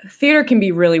theater can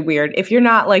be really weird. If you're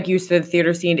not like used to the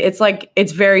theater scene,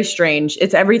 it's very strange.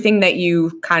 It's everything that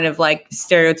you kind of like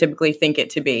stereotypically think it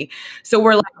to be. So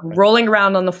we're like rolling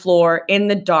around on the floor in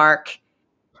the dark.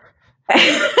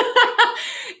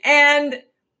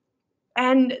 and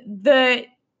the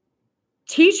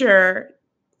teacher,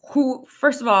 who,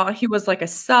 first of all, he was like a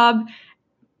sub,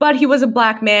 but he was a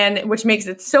Black man, which makes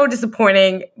it so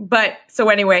disappointing. But so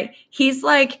anyway, he's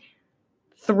like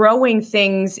throwing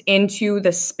things into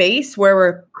the space where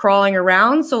we're crawling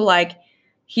around. So like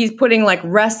he's putting like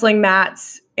wrestling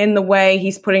mats in the way.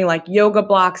 He's putting like yoga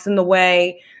blocks in the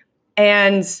way.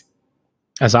 And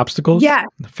as obstacles? Yeah.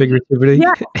 Figuratively?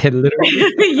 Yeah. And literally?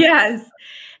 Yes.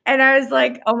 And I was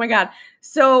like, oh my God.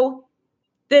 So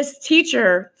this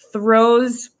teacher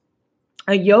throws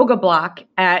a yoga block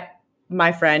at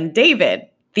my friend David,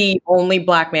 the only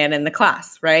Black man in the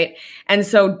class, right? And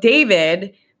so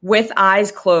David, with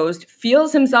eyes closed,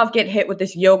 feels himself get hit with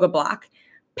this yoga block,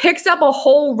 picks up a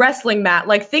whole wrestling mat,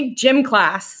 like think gym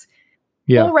class,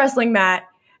 whole wrestling mat,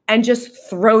 and just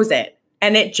throws it.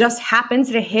 And it just happens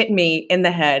to hit me in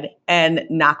the head and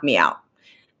knock me out.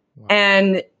 Wow.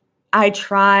 And I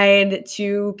tried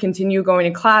to continue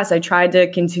going to class. I tried to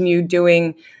continue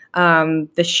doing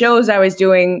the shows I was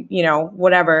doing, you know,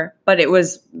 whatever, but it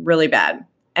was really bad.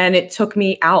 And it took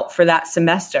me out for that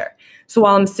semester. So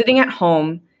while I'm sitting at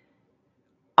home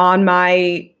on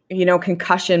my, you know,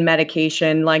 concussion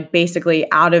medication, like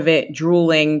basically out of it,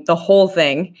 drooling, the whole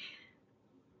thing,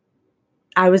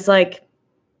 I was like,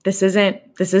 this isn't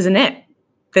it.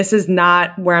 This is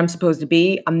not where I'm supposed to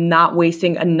be. I'm not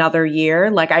wasting another year.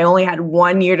 Like I only had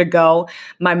 1 year to go.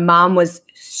 My mom was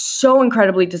so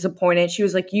incredibly disappointed. She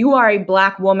was like, you are a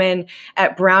Black woman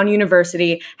at Brown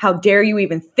University. How dare you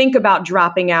even think about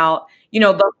dropping out? You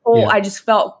know, the whole, I just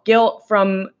felt guilt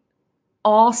from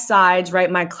all sides,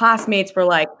 right? My classmates were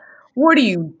like, what are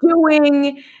you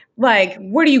doing? Like,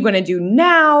 what are you going to do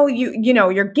now? You know,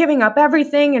 you're giving up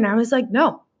everything. And I was like,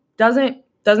 no, doesn't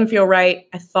feel right.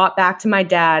 I thought back to my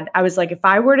dad. I was like, if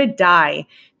I were to die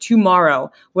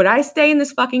tomorrow, would I stay in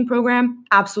this fucking program?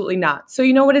 Absolutely not. So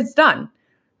you know what? It's done.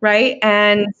 Right.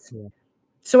 And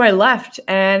so I left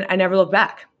and I never looked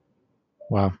back.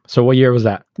 Wow. So what year was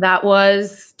that? That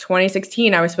was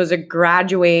 2016. I was supposed to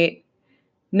graduate.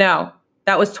 No,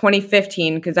 that was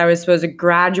 2015 because I was supposed to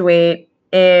graduate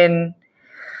in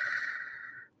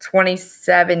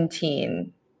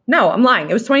 2017. No, I'm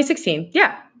lying. It was 2016.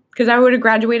 Yeah. Because I would have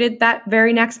graduated that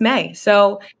very next May.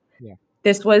 So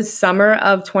This was summer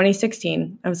of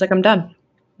 2016. I was like, I'm done.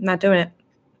 I'm not doing it.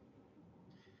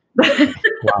 Okay.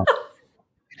 Wow.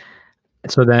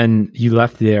 So then you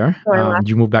left there. So I left. Did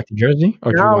you move back to Jersey,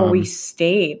 or did you? No, we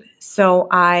stayed. So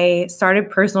I started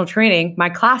personal training my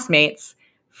classmates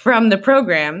from the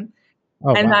program.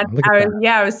 Oh And wow! that's Look at that.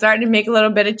 I was starting to make a little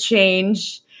bit of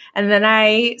change. And then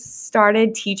I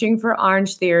started teaching for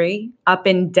Orange Theory up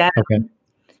in Dedham. Okay.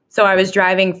 So I was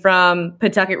driving from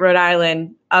Pawtucket, Rhode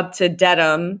Island up to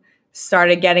Dedham,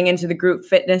 started getting into the group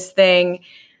fitness thing.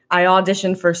 I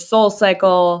auditioned for Soul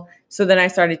Cycle. So then I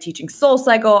started teaching Soul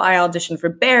Cycle. I auditioned for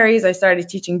Barry's. I started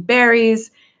teaching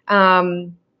Barry's.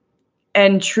 And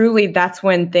truly, that's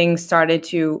when things started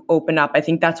to open up. I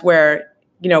think that's where,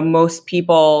 most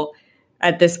people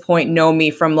at this point know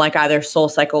me from like either Soul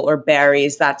Cycle or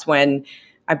Barry's. That's when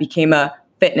I became a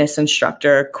fitness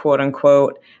instructor, quote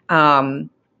unquote. Got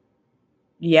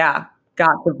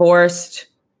divorced,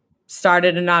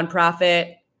 started a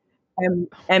nonprofit,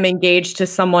 am engaged to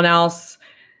someone else.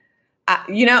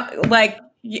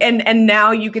 And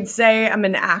now you could say I'm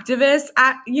an activist.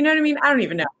 You know what I mean? I don't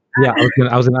even know. Yeah,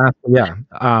 I was gonna ask. Yeah,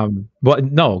 but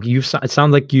no, it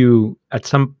sounds like you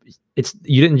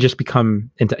you didn't just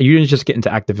you didn't just get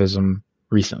into activism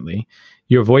recently.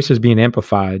 Your voice is being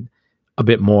amplified a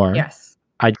bit more. Yes.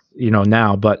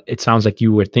 Now, but it sounds like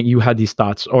you had these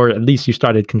thoughts, or at least you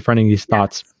started confronting these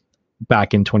thoughts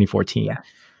back in 2014. Yeah.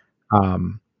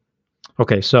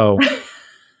 Okay, so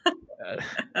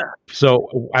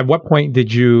at what point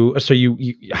did you? So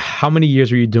how many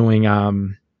years were you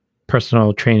doing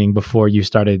personal training before you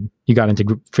got into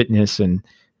group fitness? And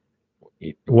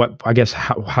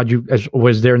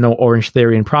was there no Orange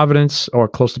Theory in Providence or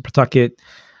close to Pawtucket?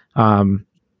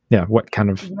 What kind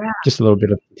of, just a little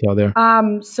bit of detail there.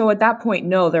 So at that point,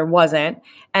 no, there wasn't.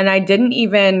 And I didn't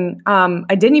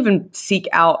even seek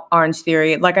out Orange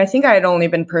Theory. Like, I think I had only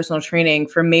been personal training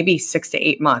for maybe 6 to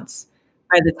 8 months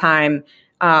by the time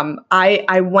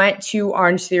I went to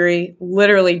Orange Theory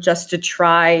literally just to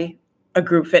try a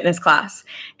group fitness class.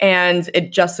 And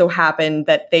it just so happened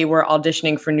that they were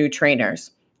auditioning for new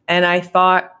trainers. And I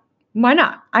thought, why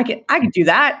not? I could do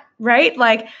that, right?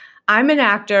 Like, I'm an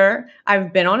actor.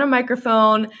 I've been on a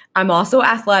microphone. I'm also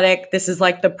athletic. This is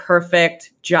like the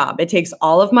perfect job. It takes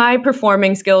all of my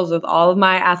performing skills with all of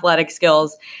my athletic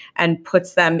skills and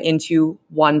puts them into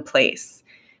one place.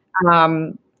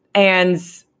 And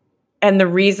the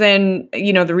reason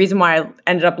why I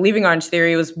ended up leaving Orange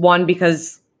Theory was, one,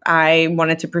 because I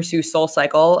wanted to pursue Soul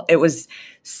Cycle. It was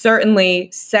certainly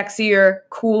sexier,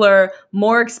 cooler,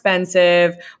 more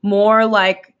expensive, more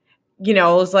like, it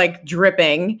was like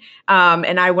dripping.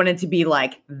 And I wanted to be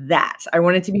like that. I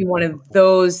wanted to be one of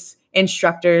those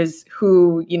instructors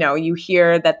who, you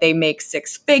hear that they make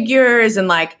 6 figures and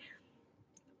like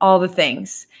all the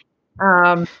things.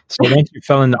 So once you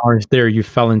fell into Orange Theory, you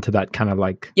fell into that kind of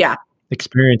like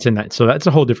experience in that. So that's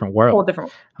a whole different world.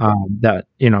 That,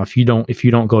 if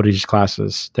you don't go to these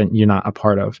classes, then you're not a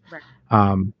part of. Right.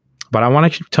 But I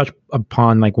want to touch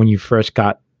upon like when you first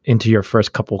got into your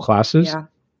first couple classes. Yeah.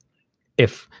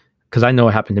 Because I know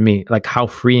it happened to me, like how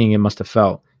freeing it must have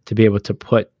felt to be able to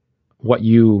put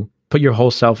your whole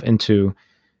self into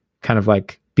kind of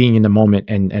like being in the moment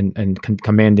and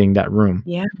commanding that room.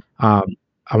 Yeah. I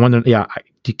wonder,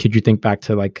 could you think back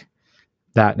to like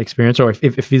that experience, or if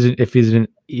it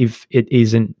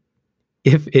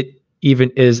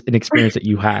even is an experience that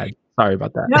you had? Sorry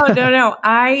about that. No.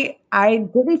 I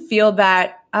didn't feel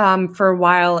that for a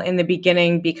while in the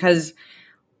beginning because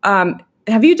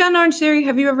have you done Orange Theory?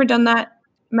 Have you ever done that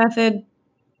method?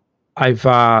 I've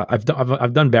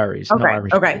done Barry's.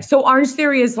 Okay. So Orange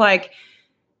Theory is like,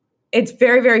 it's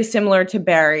very, very similar to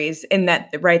Barry's in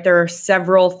that, right, there are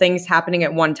several things happening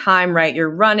at one time, right? You're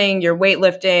running, you're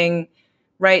weightlifting,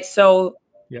 right? So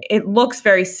it looks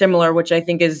very similar, which I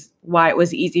think is why it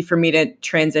was easy for me to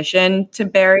transition to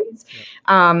Barry's.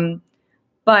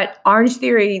 But Orange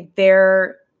Theory,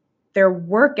 their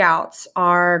workouts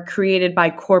are created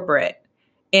by corporate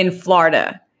in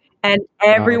Florida, and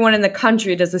everyone in the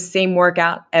country does the same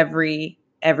workout every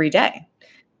day.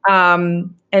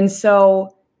 And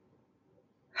so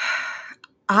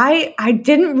I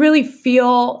didn't really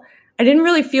feel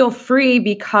free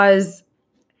because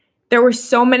there were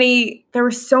so many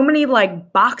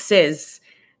like boxes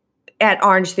at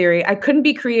Orange Theory. I couldn't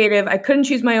be creative. I couldn't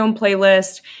choose my own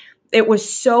playlist. It was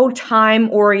so time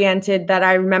oriented that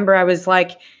I remember I was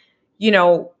like,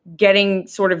 getting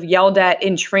sort of yelled at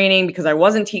in training because I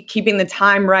wasn't keeping the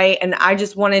time right. And I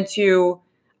just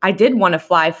I did want to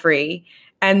fly free.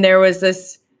 And there was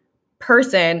this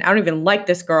person, I don't even like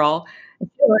this girl.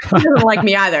 She doesn't like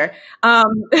me either.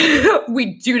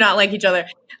 We do not like each other.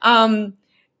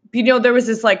 there was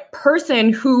this like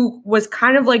person who was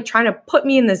kind of like trying to put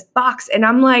me in this box. And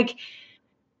I'm like,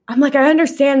 I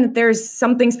understand that there's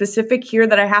something specific here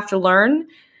that I have to learn.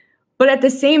 But at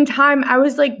the same time, I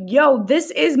was like, yo,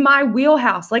 this is my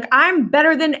wheelhouse. Like, I'm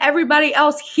better than everybody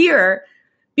else here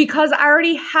because I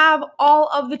already have all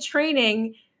of the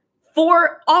training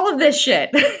for all of this shit,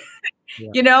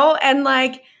 yeah. And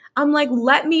like, I'm like,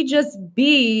 let me just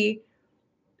be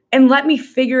and let me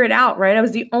figure it out, right? I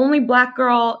was the only Black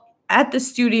girl at the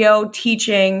studio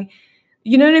teaching,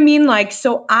 you know what I mean? Like,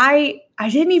 so I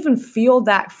didn't even feel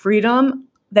that freedom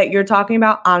that you're talking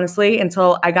about, honestly,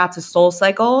 until I got to Soul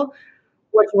Cycle,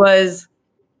 which was,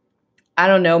 I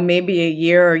don't know, maybe a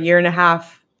year or year and a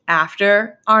half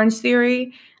after Orange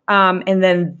Theory. And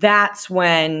then that's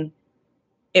when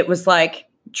it was like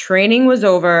training was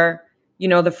over.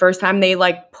 The first time they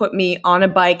like put me on a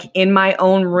bike in my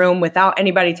own room without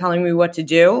anybody telling me what to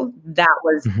do, that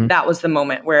was the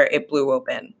moment where it blew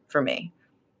open for me.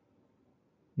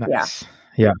 Nice.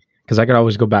 Yeah. Because I could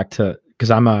always go back to,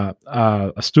 because I'm a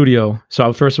studio. So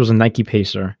I first was a Nike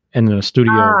pacer and then a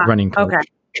studio running coach,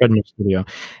 treadmill studio.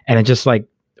 And it's just like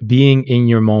being in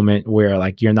your moment where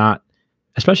like you're not,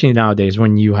 especially nowadays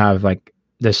when you have like,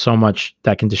 there's so much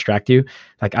that can distract you.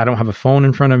 Like I don't have a phone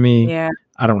in front of me. Yeah.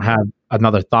 I don't have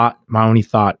another thought. My only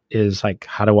thought is like,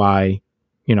 how do I,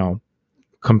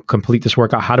 complete this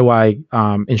workout? How do I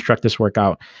instruct this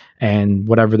workout? And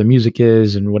whatever the music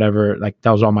is and whatever, like that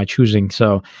was all my choosing.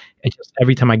 So it's just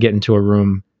every time I get into a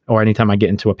room or anytime I get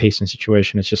into a pacing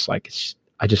situation, it's just like,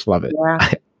 I just love it. Yeah.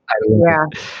 I love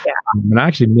it. Yeah. And I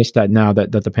actually miss that now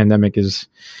that the pandemic has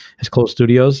closed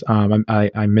studios.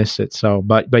 I miss it. So,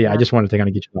 but yeah, I just wanted to kind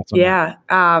of get your thoughts on that.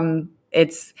 Yeah.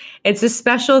 It's a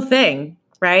special thing,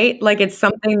 right? Like it's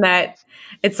something that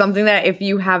if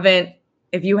you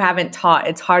haven't taught,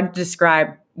 it's hard to describe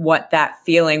what that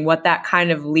feeling, what that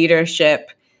kind of leadership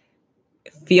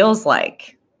feels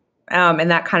like.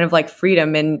 And that kind of like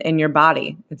freedom in your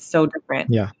body. It's so different.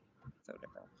 Yeah. So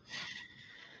different.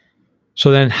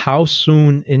 So then how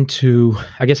soon into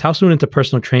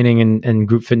personal training and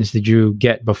group fitness did you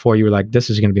get before you were like, this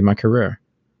is going to be my career?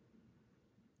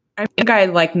 I think I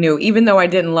like knew, even though I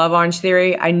didn't love Orange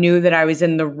Theory, I knew that I was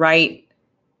in the right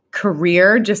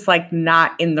career, just like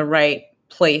not in the right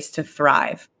place to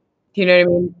thrive. You know what I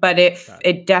mean? But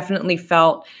it definitely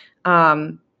felt,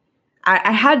 I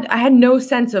had no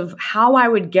sense of how I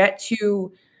would get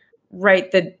to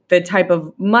the type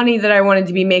of money that I wanted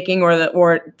to be making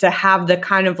or to have the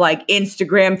kind of like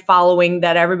Instagram following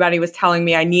that everybody was telling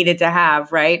me I needed to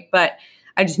have. Right. But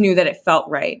I just knew that it felt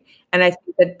right. And I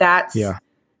think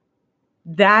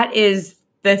that is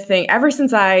the thing. Ever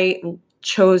since I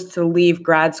chose to leave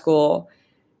grad school,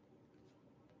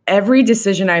 every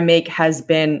decision I make has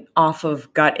been off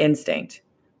of gut instinct.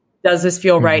 Does this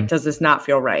feel right? Does this not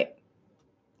feel right?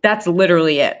 That's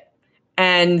literally it.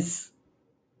 And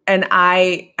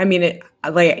I mean,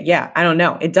 I don't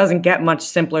know. It doesn't get much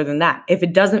simpler than that. If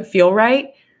it doesn't feel right,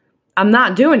 I'm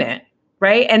not doing it.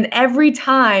 Right. And every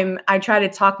time I try to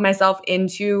talk myself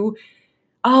into,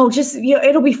 just,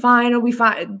 it'll be fine. It'll be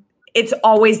fine. It's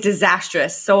always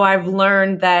disastrous. So I've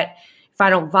learned that if I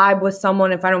don't vibe with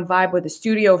someone, if I don't vibe with a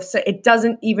studio, it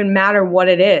doesn't even matter what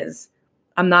it is.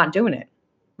 I'm not doing it.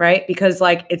 Right. Because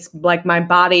like, it's like my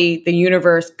body, the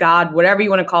universe, God, whatever you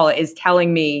want to call it, is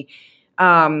telling me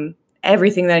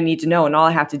everything that I need to know. And all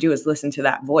I have to do is listen to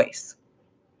that voice.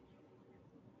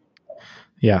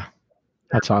 Yeah.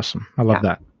 That's awesome. I love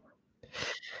that.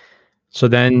 So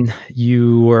then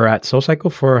you were at Soul Cycle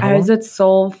for how long? I was at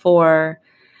Soul for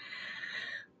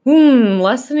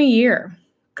less than a year.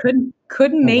 Couldn't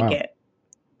make it.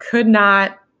 Could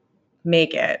not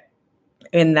make it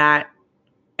in that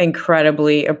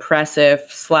incredibly oppressive /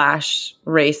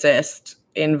 racist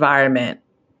environment.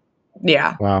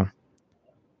 Yeah. Wow.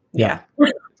 Yeah.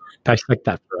 Dissect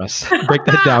that for us. Break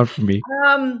that down for me.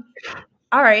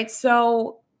 All right.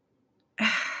 So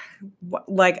all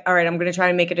right, I'm going to try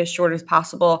to make it as short as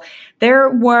possible. There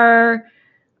were,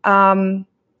 Soul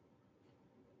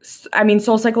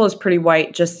Cycle is pretty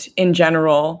white just in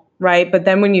general, right? But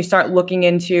then when you start looking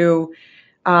into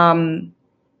all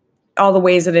the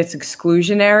ways that it's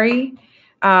exclusionary,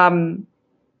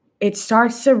 it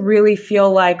starts to really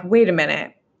feel like, wait a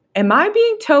minute, am I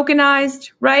being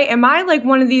tokenized, right? Am I like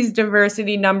one of these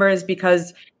diversity numbers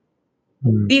because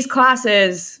these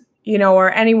classes, are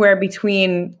anywhere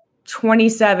between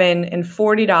 $27 and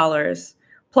 $40.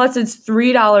 Plus it's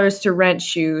 $3 to rent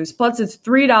shoes. Plus it's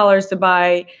 $3 to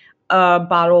buy a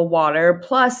bottle of water.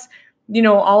 Plus,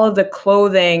 all of the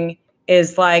clothing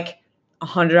is like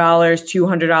 $100,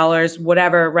 $200,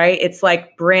 whatever, right? It's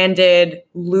like branded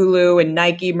Lulu and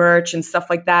Nike merch and stuff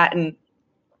like that. And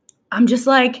I'm just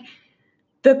like,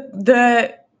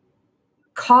 the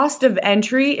cost of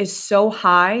entry is so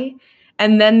high,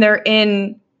 and then they're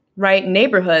in right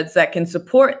neighborhoods that can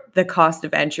support the cost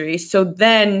of entry. So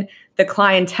then the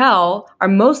clientele are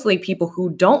mostly people who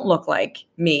don't look like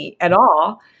me at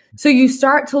all. So you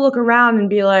start to look around and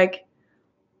be like,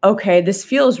 okay, this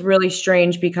feels really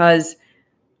strange because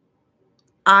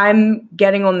I'm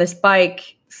getting on this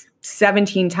bike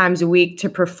 17 times a week to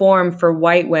perform for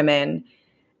white women.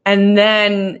 And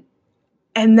then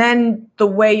the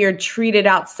way you're treated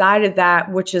outside of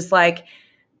that, which is like,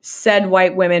 said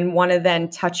white women want to then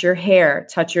touch your hair,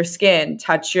 touch your skin,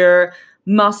 touch your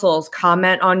muscles,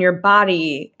 comment on your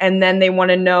body. And then they want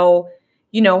to know,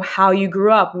 how you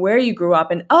grew up, where you grew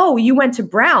up. And, oh, you went to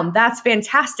Brown. That's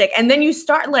fantastic. And then you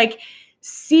start like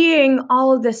seeing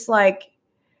all of this, like,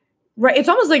 right. It's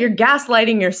almost like you're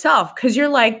gaslighting yourself because you're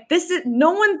like,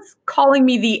 no one's calling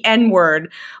me the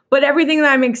N-word, but everything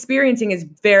that I'm experiencing is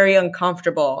very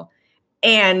uncomfortable.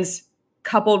 And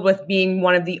coupled with being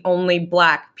one of the only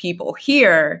Black people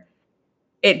here,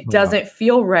 it doesn't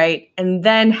feel right. And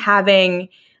then having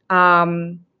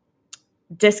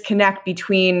disconnect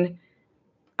between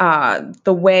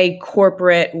the way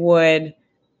corporate would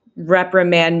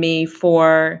reprimand me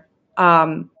for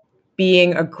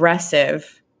being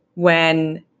aggressive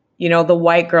when, the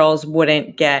white girls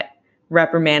wouldn't get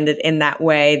reprimanded in that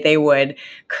way. They would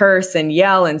curse and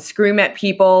yell and scream at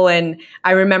people. And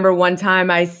I remember one time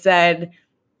I said,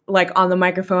 like on the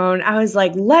microphone, I was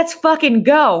like, let's fucking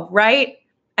go, right?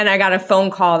 And I got a phone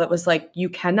call that was like, you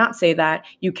cannot say that.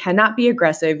 You cannot be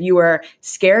aggressive. You are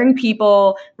scaring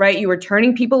people, right? You were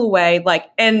turning people away. Like,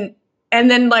 and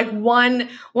then like one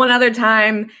other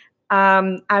time,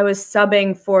 I was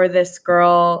subbing for this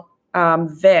girl,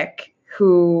 Vic,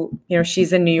 who,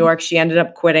 she's in New York. She ended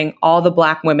up quitting. All the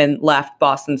Black women left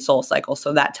Boston Soul Cycle.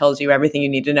 So that tells you everything you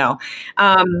need to know.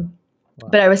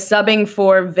 But I was subbing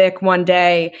for Vic one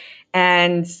day,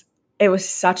 and it was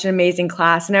such an amazing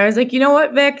class. And I was like, you know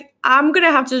what, Vic, I'm going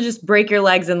to have to just break your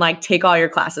legs and like take all your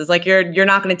classes. Like you're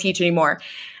not going to teach anymore.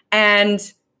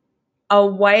 And a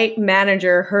white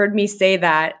manager heard me say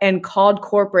that and called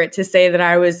corporate to say that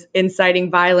I was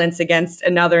inciting violence against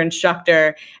another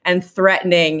instructor and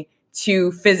threatening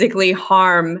to physically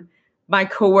harm my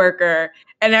coworker.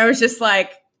 And I was just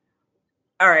like,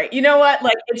 all right, you know what?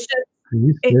 Like, it's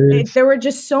just, there were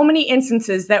just so many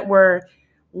instances that were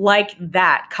like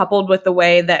that, coupled with the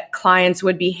way that clients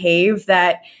would behave,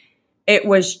 that it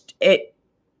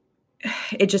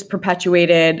just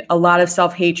perpetuated a lot of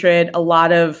self-hatred, a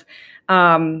lot of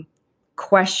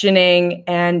questioning,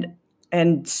 and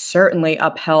certainly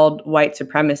upheld white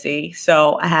supremacy.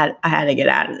 So I had to get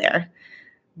out of there.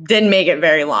 Didn't make it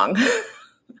very long.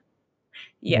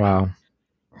 Yeah.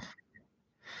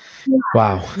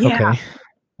 Wow. Yeah. Okay.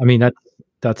 I mean,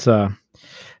 that's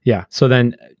yeah. So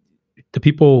then the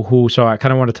people who, so I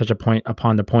kind of want to touch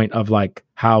upon the point of like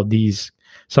how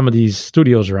some of these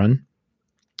studios run.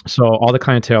 So all the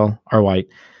clientele are white.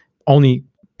 Only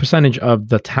percentage of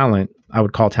the talent, I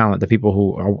would call talent, the people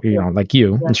who are, like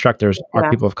you, instructors, are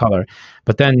people of color.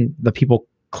 But then the people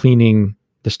cleaning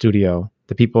the studio,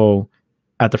 the people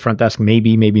at the front desk,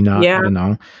 maybe not, I don't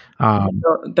know.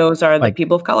 Those are the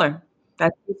people of color.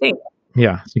 That's the thing.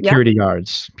 Yeah, security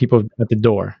guards, people at the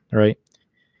door, right?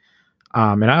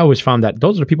 And I always found that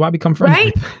those are the people I become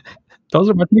friends with. Those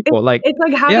are my people. It's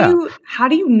like, how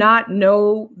do you not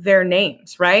know their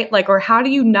names, right? Like, or how do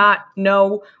you not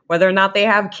know whether or not they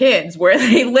have kids, where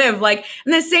they live? Like,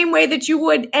 in the same way that you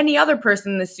would any other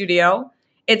person in the studio.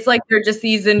 It's like they're just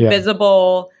these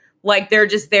invisible, like they're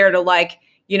just there to like,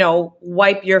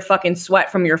 wipe your fucking sweat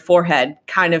from your forehead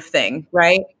kind of thing,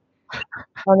 right?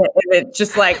 And it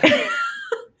just like,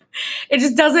 it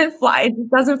just doesn't fly. It just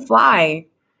doesn't fly.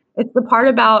 It's the part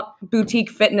about boutique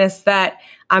fitness that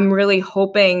I'm really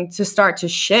hoping to start to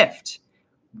shift,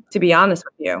 to be honest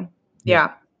with you.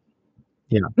 Yeah.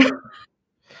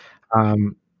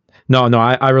 No,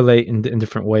 I relate in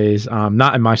different ways.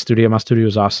 Not in my studio. My studio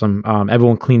is awesome.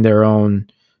 Everyone cleaned their own.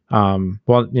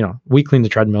 We clean the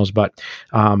treadmills, but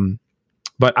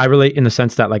I relate in the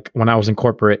sense that like when I was in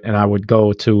corporate and I would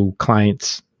go to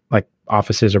clients like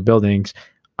offices or buildings,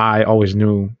 I always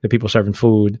knew the people serving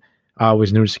food. I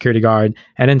always knew the security guard.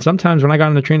 And then sometimes when I got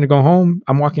on the train to go home,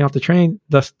 I'm walking off the train.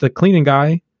 The cleaning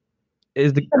guy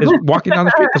is walking down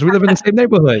the street because we live in the same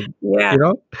neighborhood. Yeah.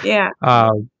 Yeah.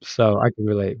 So I can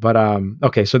relate. But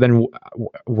okay. So then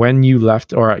when you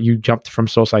left or you jumped from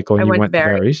Soul Cycle and you went to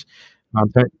Barry's, Tell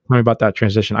me about that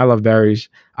transition. I love Barry's.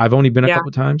 I've only been a Yeah.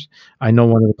 couple times. I know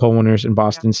one of the co-owners in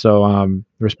Boston, so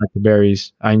respect to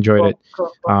Barry's. I enjoyed it.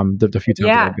 Cool. The few times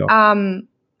that I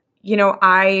go.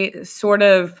 I sort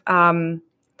of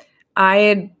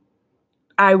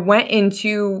I went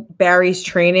into Barry's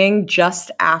training just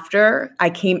after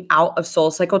I came out of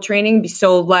SoulCycle training.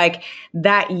 So like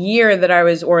that year that I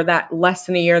was, or that less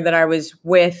than a year that I was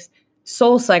with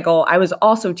SoulCycle, I was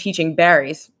also teaching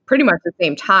Barry's pretty much at the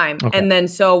same time. Okay. And then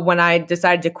so when I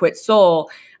decided to quit Soul,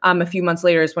 a few months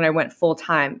later is when I went full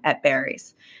time at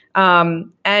Barry's.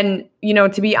 And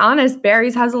to be honest,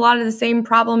 Barry's has a lot of the same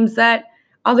problems that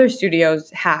other studios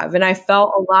have. And I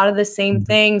felt a lot of the same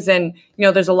things. And,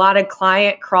 there's a lot of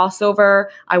client crossover.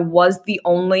 I was the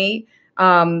only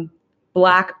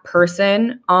Black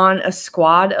person on a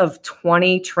squad of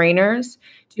 20 trainers.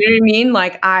 Do you know what I mean?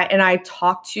 Like I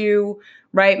talked to,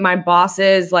 right, my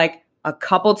bosses like a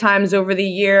couple times over the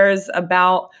years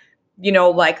about,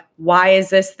 like, why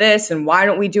is this? And why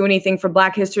don't we do anything for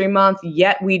Black History Month?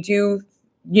 Yet we do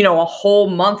a whole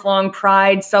month-long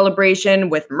Pride celebration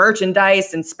with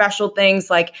merchandise and special things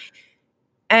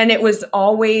and it was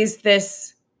always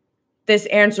this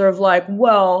answer of like,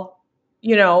 well,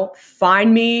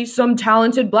 find me some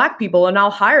talented Black people and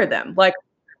I'll hire them. Like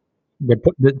they're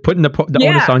putting the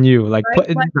onus on you, like right?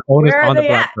 putting the onus on the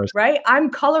Black person. Right?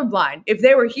 I'm colorblind. If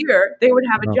they were here, they would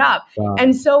have a job.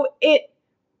 And so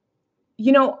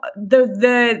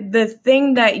the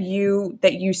thing that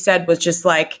you said was just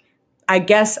like, I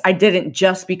guess I didn't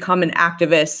just become an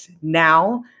activist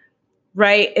now,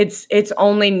 right? It's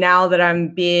only now that I'm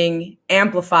being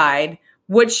amplified,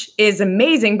 which is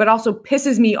amazing, but also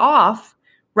pisses me off,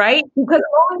 right? Because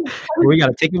we got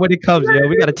to take it when it comes,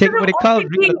 We got to take it when it comes.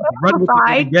 We got to run with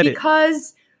it and get it.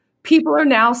 Because people are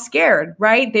now scared,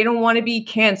 right? They don't want to be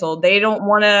canceled. They don't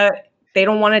want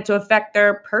it to affect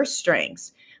their purse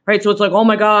strings, right? So it's like, oh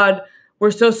my God,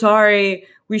 we're so sorry.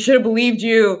 We should have believed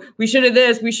you. We should have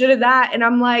this. We should have that. And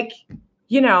I'm like,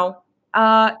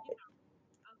 are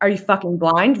you fucking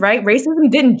blind, right? Racism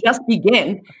didn't just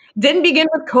begin. It didn't begin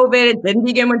with COVID. It didn't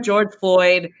begin with George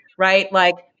Floyd, right?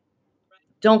 Like,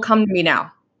 don't come to me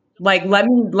now. Like, let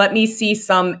me see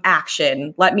some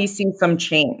action. Let me see some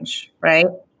change, right?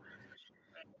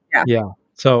 Yeah.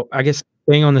 So I guess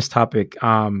staying on this topic,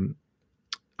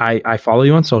 I follow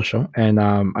you on social, and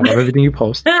I love everything you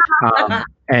post.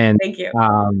 And thank you.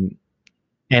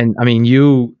 And I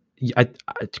mean,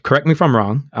 correct me if I'm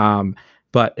wrong,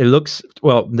 but it looks,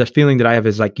 well, the feeling that I have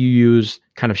is like you use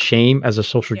kind of shame as a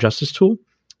social justice tool.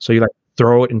 So you like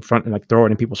throw it in front and like throw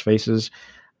it in people's faces,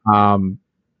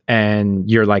 and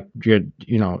you're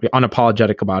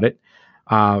unapologetic about it.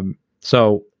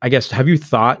 So I guess, have you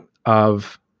thought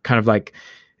of kind of like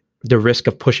the risk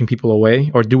of pushing people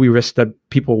away, or do we risk that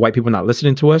white people not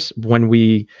listening to us when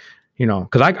we,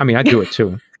 because I do it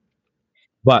too,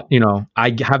 but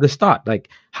I have this thought, like,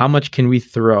 how much can we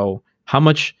throw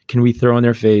in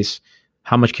their face?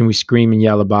 How much can we scream and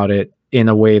yell about it in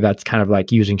a way that's kind of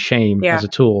like using shame as a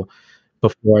tool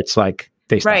before it's like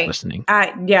they stop listening?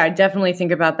 I definitely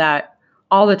think about that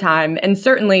all the time. And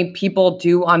certainly people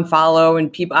do unfollow,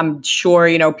 and I'm sure,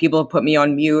 people have put me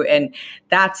on mute, and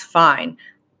that's fine.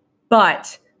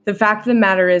 But the fact of the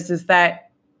matter is that,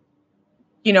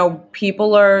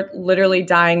 people are literally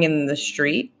dying in the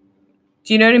street.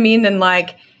 Do you know what I mean? And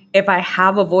like, if I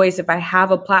have a voice, if I have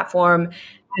a platform,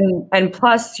 and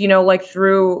plus, like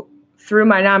through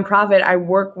my nonprofit, I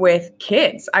work with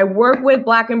kids. I work with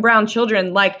Black and brown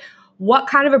children. Like, what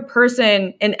kind of a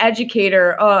person, an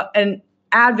educator, an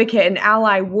advocate, an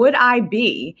ally would I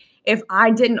be if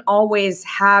I didn't always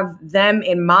have them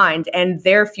in mind and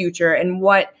their future and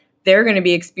what they're going to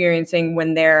be experiencing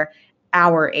when they're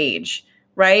our age,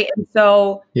 right? And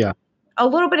so a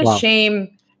little bit of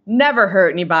shame never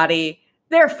hurt anybody.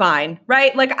 They're fine,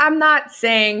 right? Like, I'm not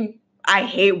saying I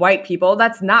hate white people.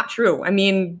 That's not true. I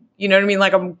mean, you know what I mean?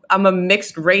 Like, I'm a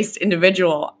mixed race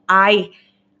individual. I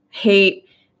hate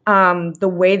the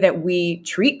way that we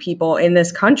treat people in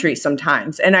this country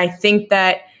sometimes. And I think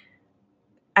that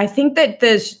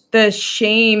the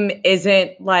shame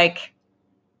isn't like,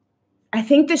 I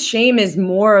think the shame is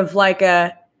more of like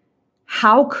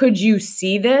how could you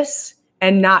see this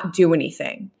and not do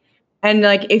anything? And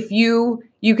like, if you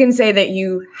can say that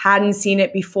you hadn't seen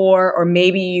it before, or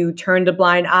maybe you turned a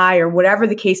blind eye, or whatever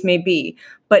the case may be,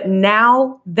 but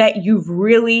now that you've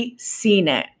really seen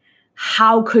it,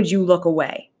 how could you look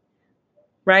away?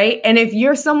 Right? And if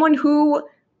you're someone who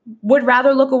would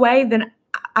rather look away, then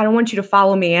I don't want you to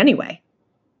follow me anyway.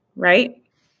 Right?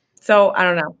 So I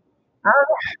don't know. I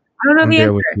don't know the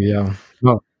answer.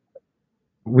 No,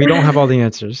 we don't have all the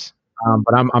answers.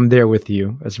 But I'm there with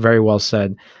you. It's very well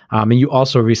said. And you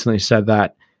also recently said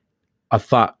that a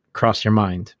thought crossed your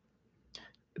mind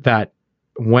that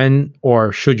when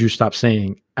or should you stop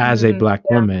saying as a black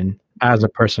Yeah. woman, as a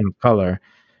person of color,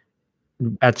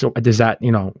 that's does that,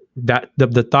 that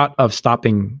the thought of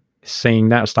stopping saying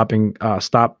that, stop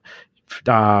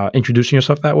introducing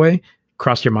yourself that way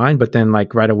crossed your mind, but then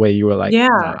like right away you were like, Yeah.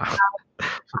 nah.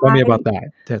 So tell me about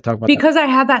that. Talk about that. Because I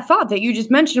had that thought that you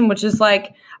just mentioned, which is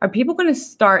like, are people going to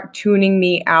start tuning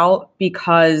me out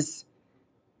because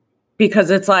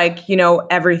it's like,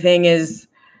 everything is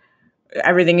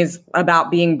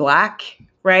about being black,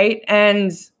 right?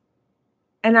 And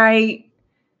the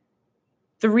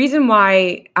reason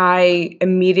why I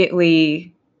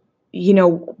immediately,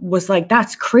 was like,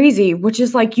 that's crazy, which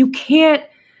is like, you can't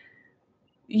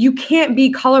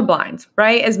be colorblind,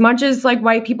 right? As much as like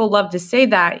white people love to say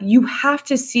that, you have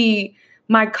to see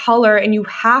my color, and you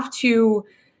have to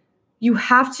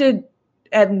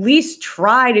at least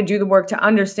try to do the work to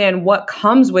understand what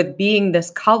comes with being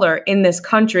this color in this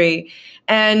country.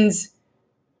 And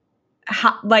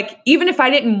like, even if I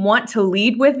didn't want to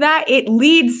lead with that, it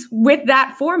leads with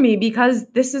that for me, because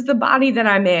this is the body that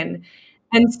I'm in.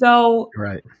 And so,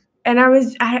 Right. and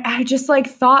I just like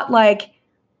thought like,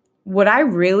 would I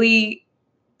really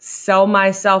sell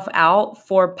myself out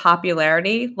for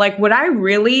popularity? Like, would I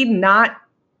really not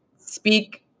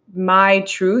speak my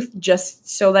truth just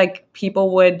so like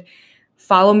people would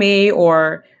follow me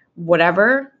or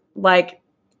whatever? Like,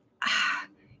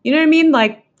 you know what I mean?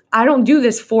 Like, I don't do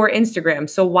this for Instagram.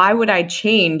 So why would I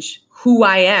change who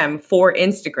I am for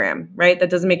Instagram? Right? That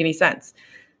doesn't make any sense.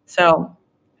 So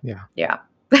Yeah.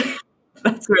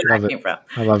 That's where that came from.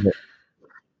 I love it.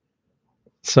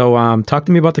 So talk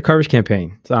to me about the Courage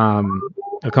Campaign.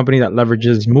 A company that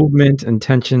leverages movement,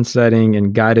 intention setting,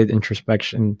 and guided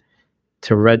introspection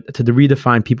to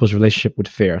redefine people's relationship with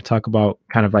fear. Talk about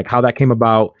kind of like how that came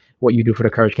about, what you do for the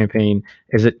Courage Campaign.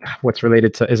 Is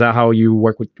that how you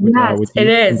work with Yes, with it youth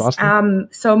in is. Boston?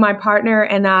 So my partner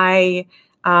and I,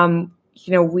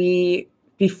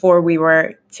 before we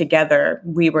were together,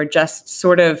 we were just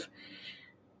sort of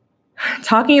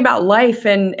talking about life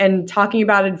and talking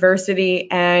about adversity.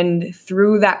 And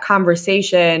through that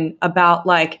conversation about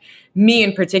like me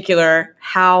in particular,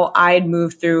 how I'd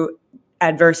moved through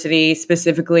adversity,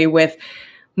 specifically with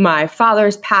my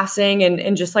father's passing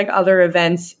and just like other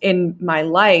events in my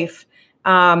life,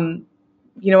 I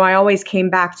always came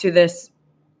back to this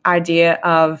idea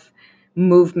of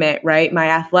movement, right? My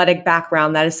athletic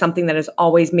background, that is something that has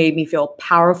always made me feel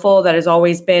powerful. That has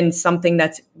always been something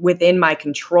that's within my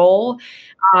control.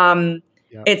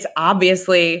 It's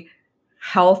obviously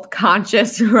health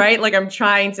conscious, right? Like, I'm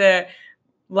trying to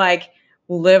like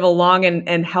live a long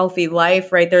and healthy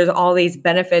life, right? There's all these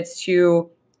benefits to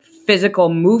physical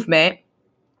movement,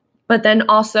 but then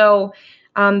also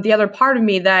the other part of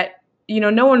me that,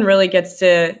 no one really gets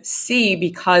to see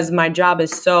because my job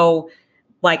is so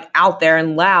like out there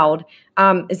and loud,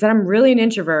 is that I'm really an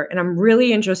introvert and I'm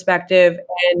really introspective,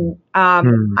 and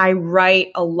I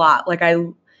write a lot. Like,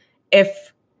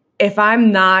 if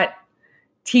I'm not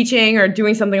teaching or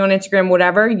doing something on Instagram,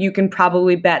 whatever, you can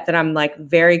probably bet that I'm like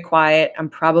very quiet. I'm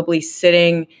probably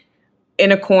sitting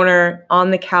in a corner on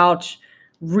the couch,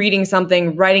 reading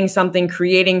something, writing something,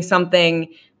 creating something.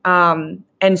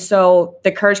 And so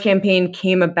the Courage Campaign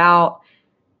came about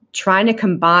trying to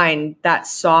combine that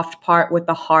soft part with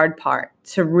the hard part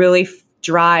to really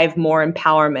drive more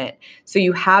empowerment. So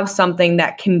you have something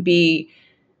that can be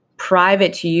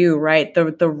private to you, right?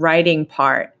 The writing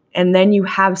part. And then you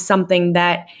have something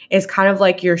that is kind of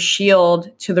like your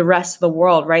shield to the rest of the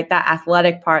world, right? That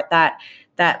athletic part, that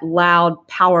loud,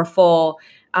 powerful,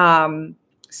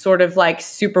 sort of like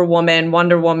Superwoman,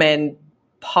 Wonder Woman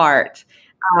part.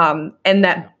 And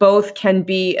that both can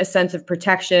be a sense of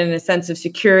protection, a sense of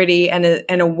security, and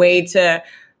a way to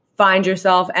find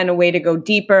yourself and a way to go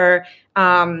deeper.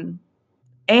 And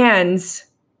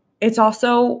it's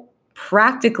also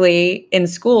practically in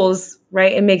schools,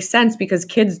 right? It makes sense because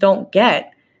kids don't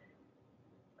get,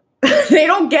 they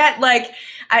don't get like,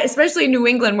 especially in New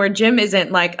England where gym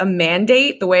isn't like a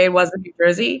mandate the way it was in New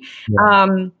Jersey.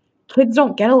 Kids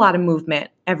don't get a lot of movement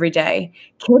every day.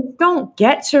 Kids don't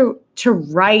get to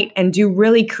write and do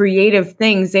really creative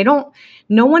things.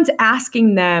 No one's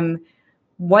asking them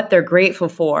what they're grateful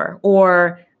for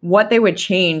or what they would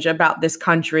change about this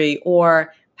country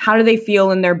or how do they feel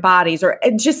in their bodies or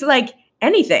just like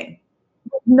anything.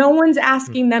 No one's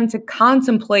asking them to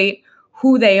contemplate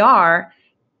who they are.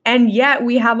 And yet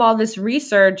we have all this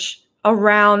research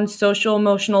around social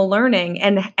emotional learning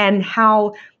and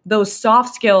how those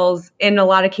soft skills in a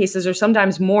lot of cases are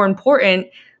sometimes more important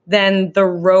than the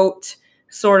rote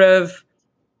sort of,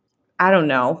 I don't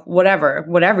know,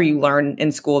 whatever you learn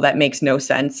in school that makes no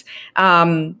sense.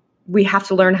 We have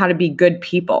to learn how to be good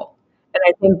people. And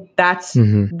I think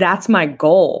that's my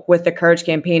goal with the Courage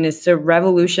Campaign, is to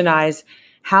revolutionize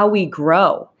how we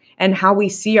grow and how we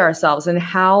see ourselves and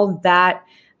how that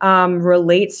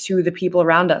relates to the people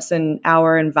around us and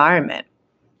our environment.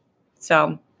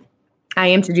 So I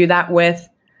aim to do that with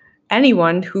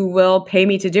anyone who will pay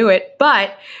me to do it,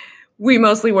 but we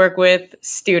mostly work with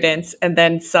students and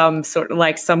then some sort of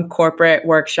like some corporate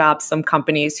workshops, some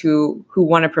companies who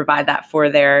want to provide that for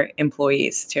their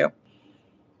employees too.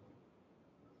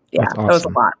 Yeah, awesome. That was a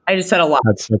lot. I just said a lot.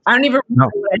 I don't even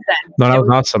remember what I said. No, that was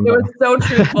awesome. It was so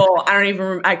truthful.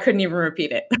 I couldn't even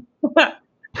repeat it.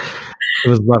 It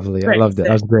was lovely. I loved it.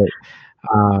 That was great.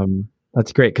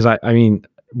 That's great. Cause I mean,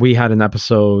 we had an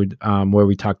episode where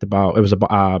we talked about, it was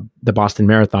the Boston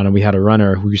Marathon, and we had a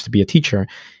runner who used to be a teacher,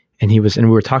 and we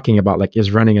were talking about like,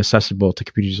 is running accessible to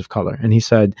communities of color? And he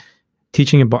said,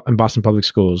 teaching in Boston public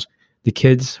schools, the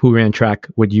kids who ran track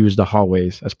would use the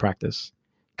hallways as practice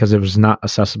because it was not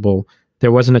accessible.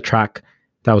 There wasn't a track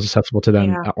that was accessible to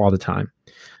them all the time.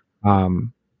 I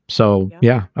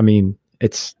mean,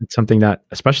 it's something that,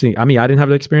 especially, I mean, I didn't have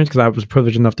the experience because I was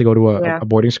privileged enough to go to a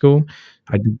boarding school.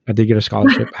 I did get a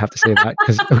scholarship. I have to say that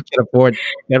because I can't afford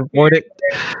it.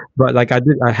 But like I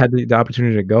had the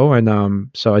opportunity to go, and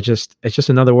so it's just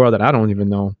another world that I don't even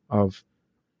know of.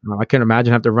 I couldn't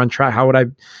imagine have to run track. How would I?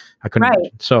 I couldn't.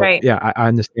 Imagine. So yeah, I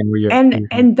understand where you're.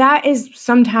 And that is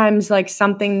sometimes like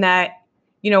something that,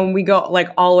 you know, when we go like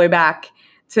all the way back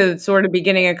to sort of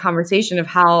beginning a conversation of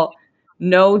how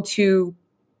no two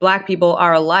Black people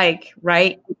are alike,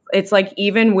 right? It's like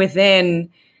even within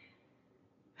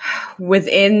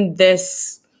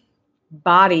this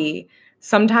body,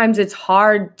 sometimes it's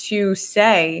hard to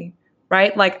say,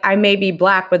 right? Like I may be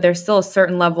Black, but there's still a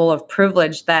certain level of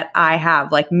privilege that I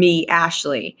have, like me,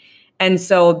 Ashley. And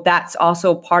so that's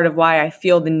also part of why I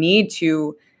feel the need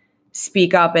to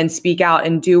speak up and speak out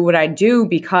and do what I do,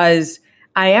 because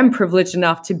I am privileged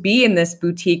enough to be in this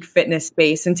boutique fitness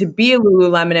space and to be a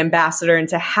Lululemon ambassador and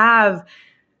to have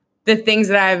the things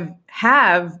that I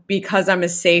have because I'm a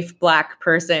safe Black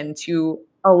person to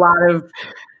a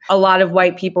lot of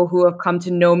white people who have come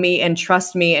to know me and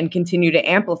trust me and continue to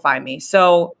amplify me.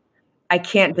 So I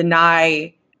can't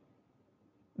deny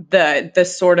the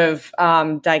sort of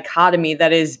dichotomy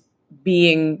that is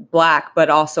being Black, but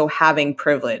also having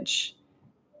privilege.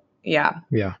 Yeah.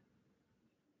 Yeah.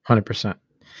 100%.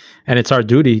 And it's our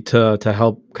duty to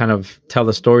help kind of tell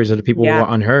the stories of the people who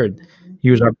are unheard.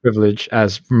 Use our privilege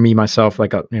as for me, myself,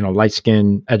 like a, you know,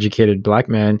 light-skinned, educated Black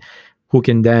man who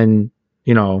can then,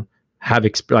 you know, have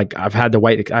like I've had the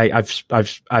white, I've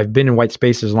been in white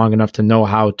spaces long enough to know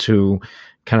how to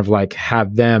kind of like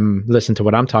have them listen to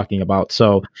what I'm talking about.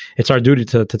 So it's our duty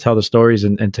to tell the stories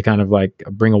and to kind of like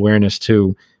bring awareness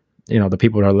to, you know, the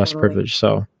people that are less privileged.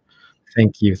 So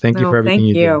thank you for everything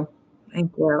you do.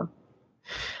 Thank you.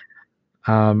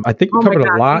 I think we covered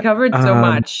a lot. We covered so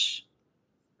much.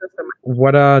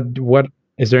 What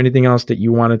is there anything else that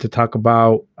you wanted to talk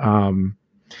about? Is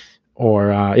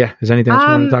there anything else you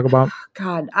want to talk about?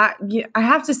 God, I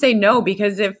have to say no,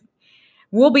 because if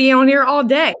we'll be on here all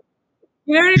day.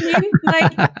 You know what I mean?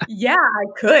 Like, yeah,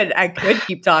 I could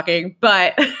keep talking,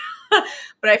 but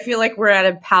I feel like we're at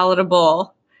a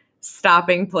palatable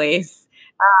stopping place.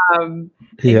 You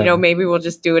know, maybe we'll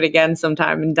just do it again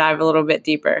sometime and dive a little bit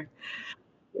deeper.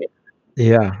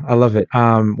 Yeah, I love it.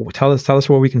 Tell us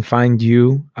where we can find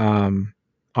you on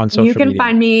social media. You can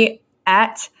find me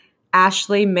at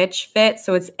Ashley Mitch Fit.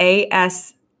 So it's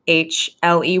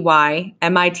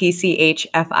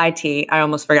ASHLEYMITCHFIT. I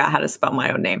almost forgot how to spell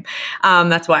my own name.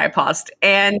 That's why I paused.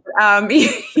 And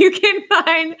you can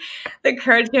find the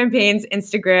Courage Campaign's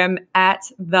Instagram at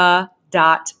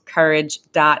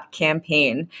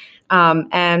the.courage.campaign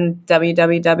and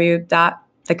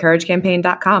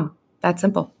www.thecouragecampaign.com. That's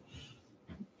simple.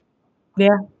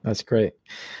 Yeah. That's great.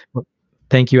 Well,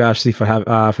 thank you, Ashley, for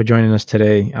joining us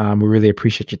today. We really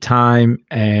appreciate your time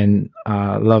and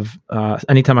love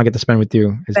anytime I get to spend with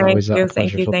you. Is always a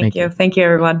pleasure. Thank you. Thank you,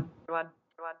 everyone.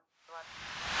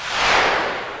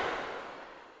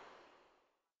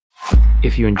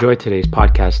 If you enjoyed today's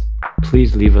podcast,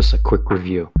 please leave us a quick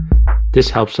review. This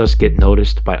helps us get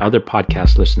noticed by other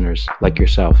podcast listeners like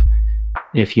yourself.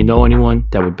 And if you know anyone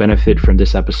that would benefit from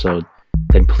this episode,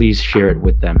 then please share it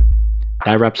with them.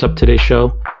 That wraps up today's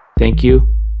show. Thank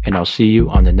you, and I'll see you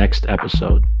on the next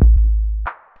episode.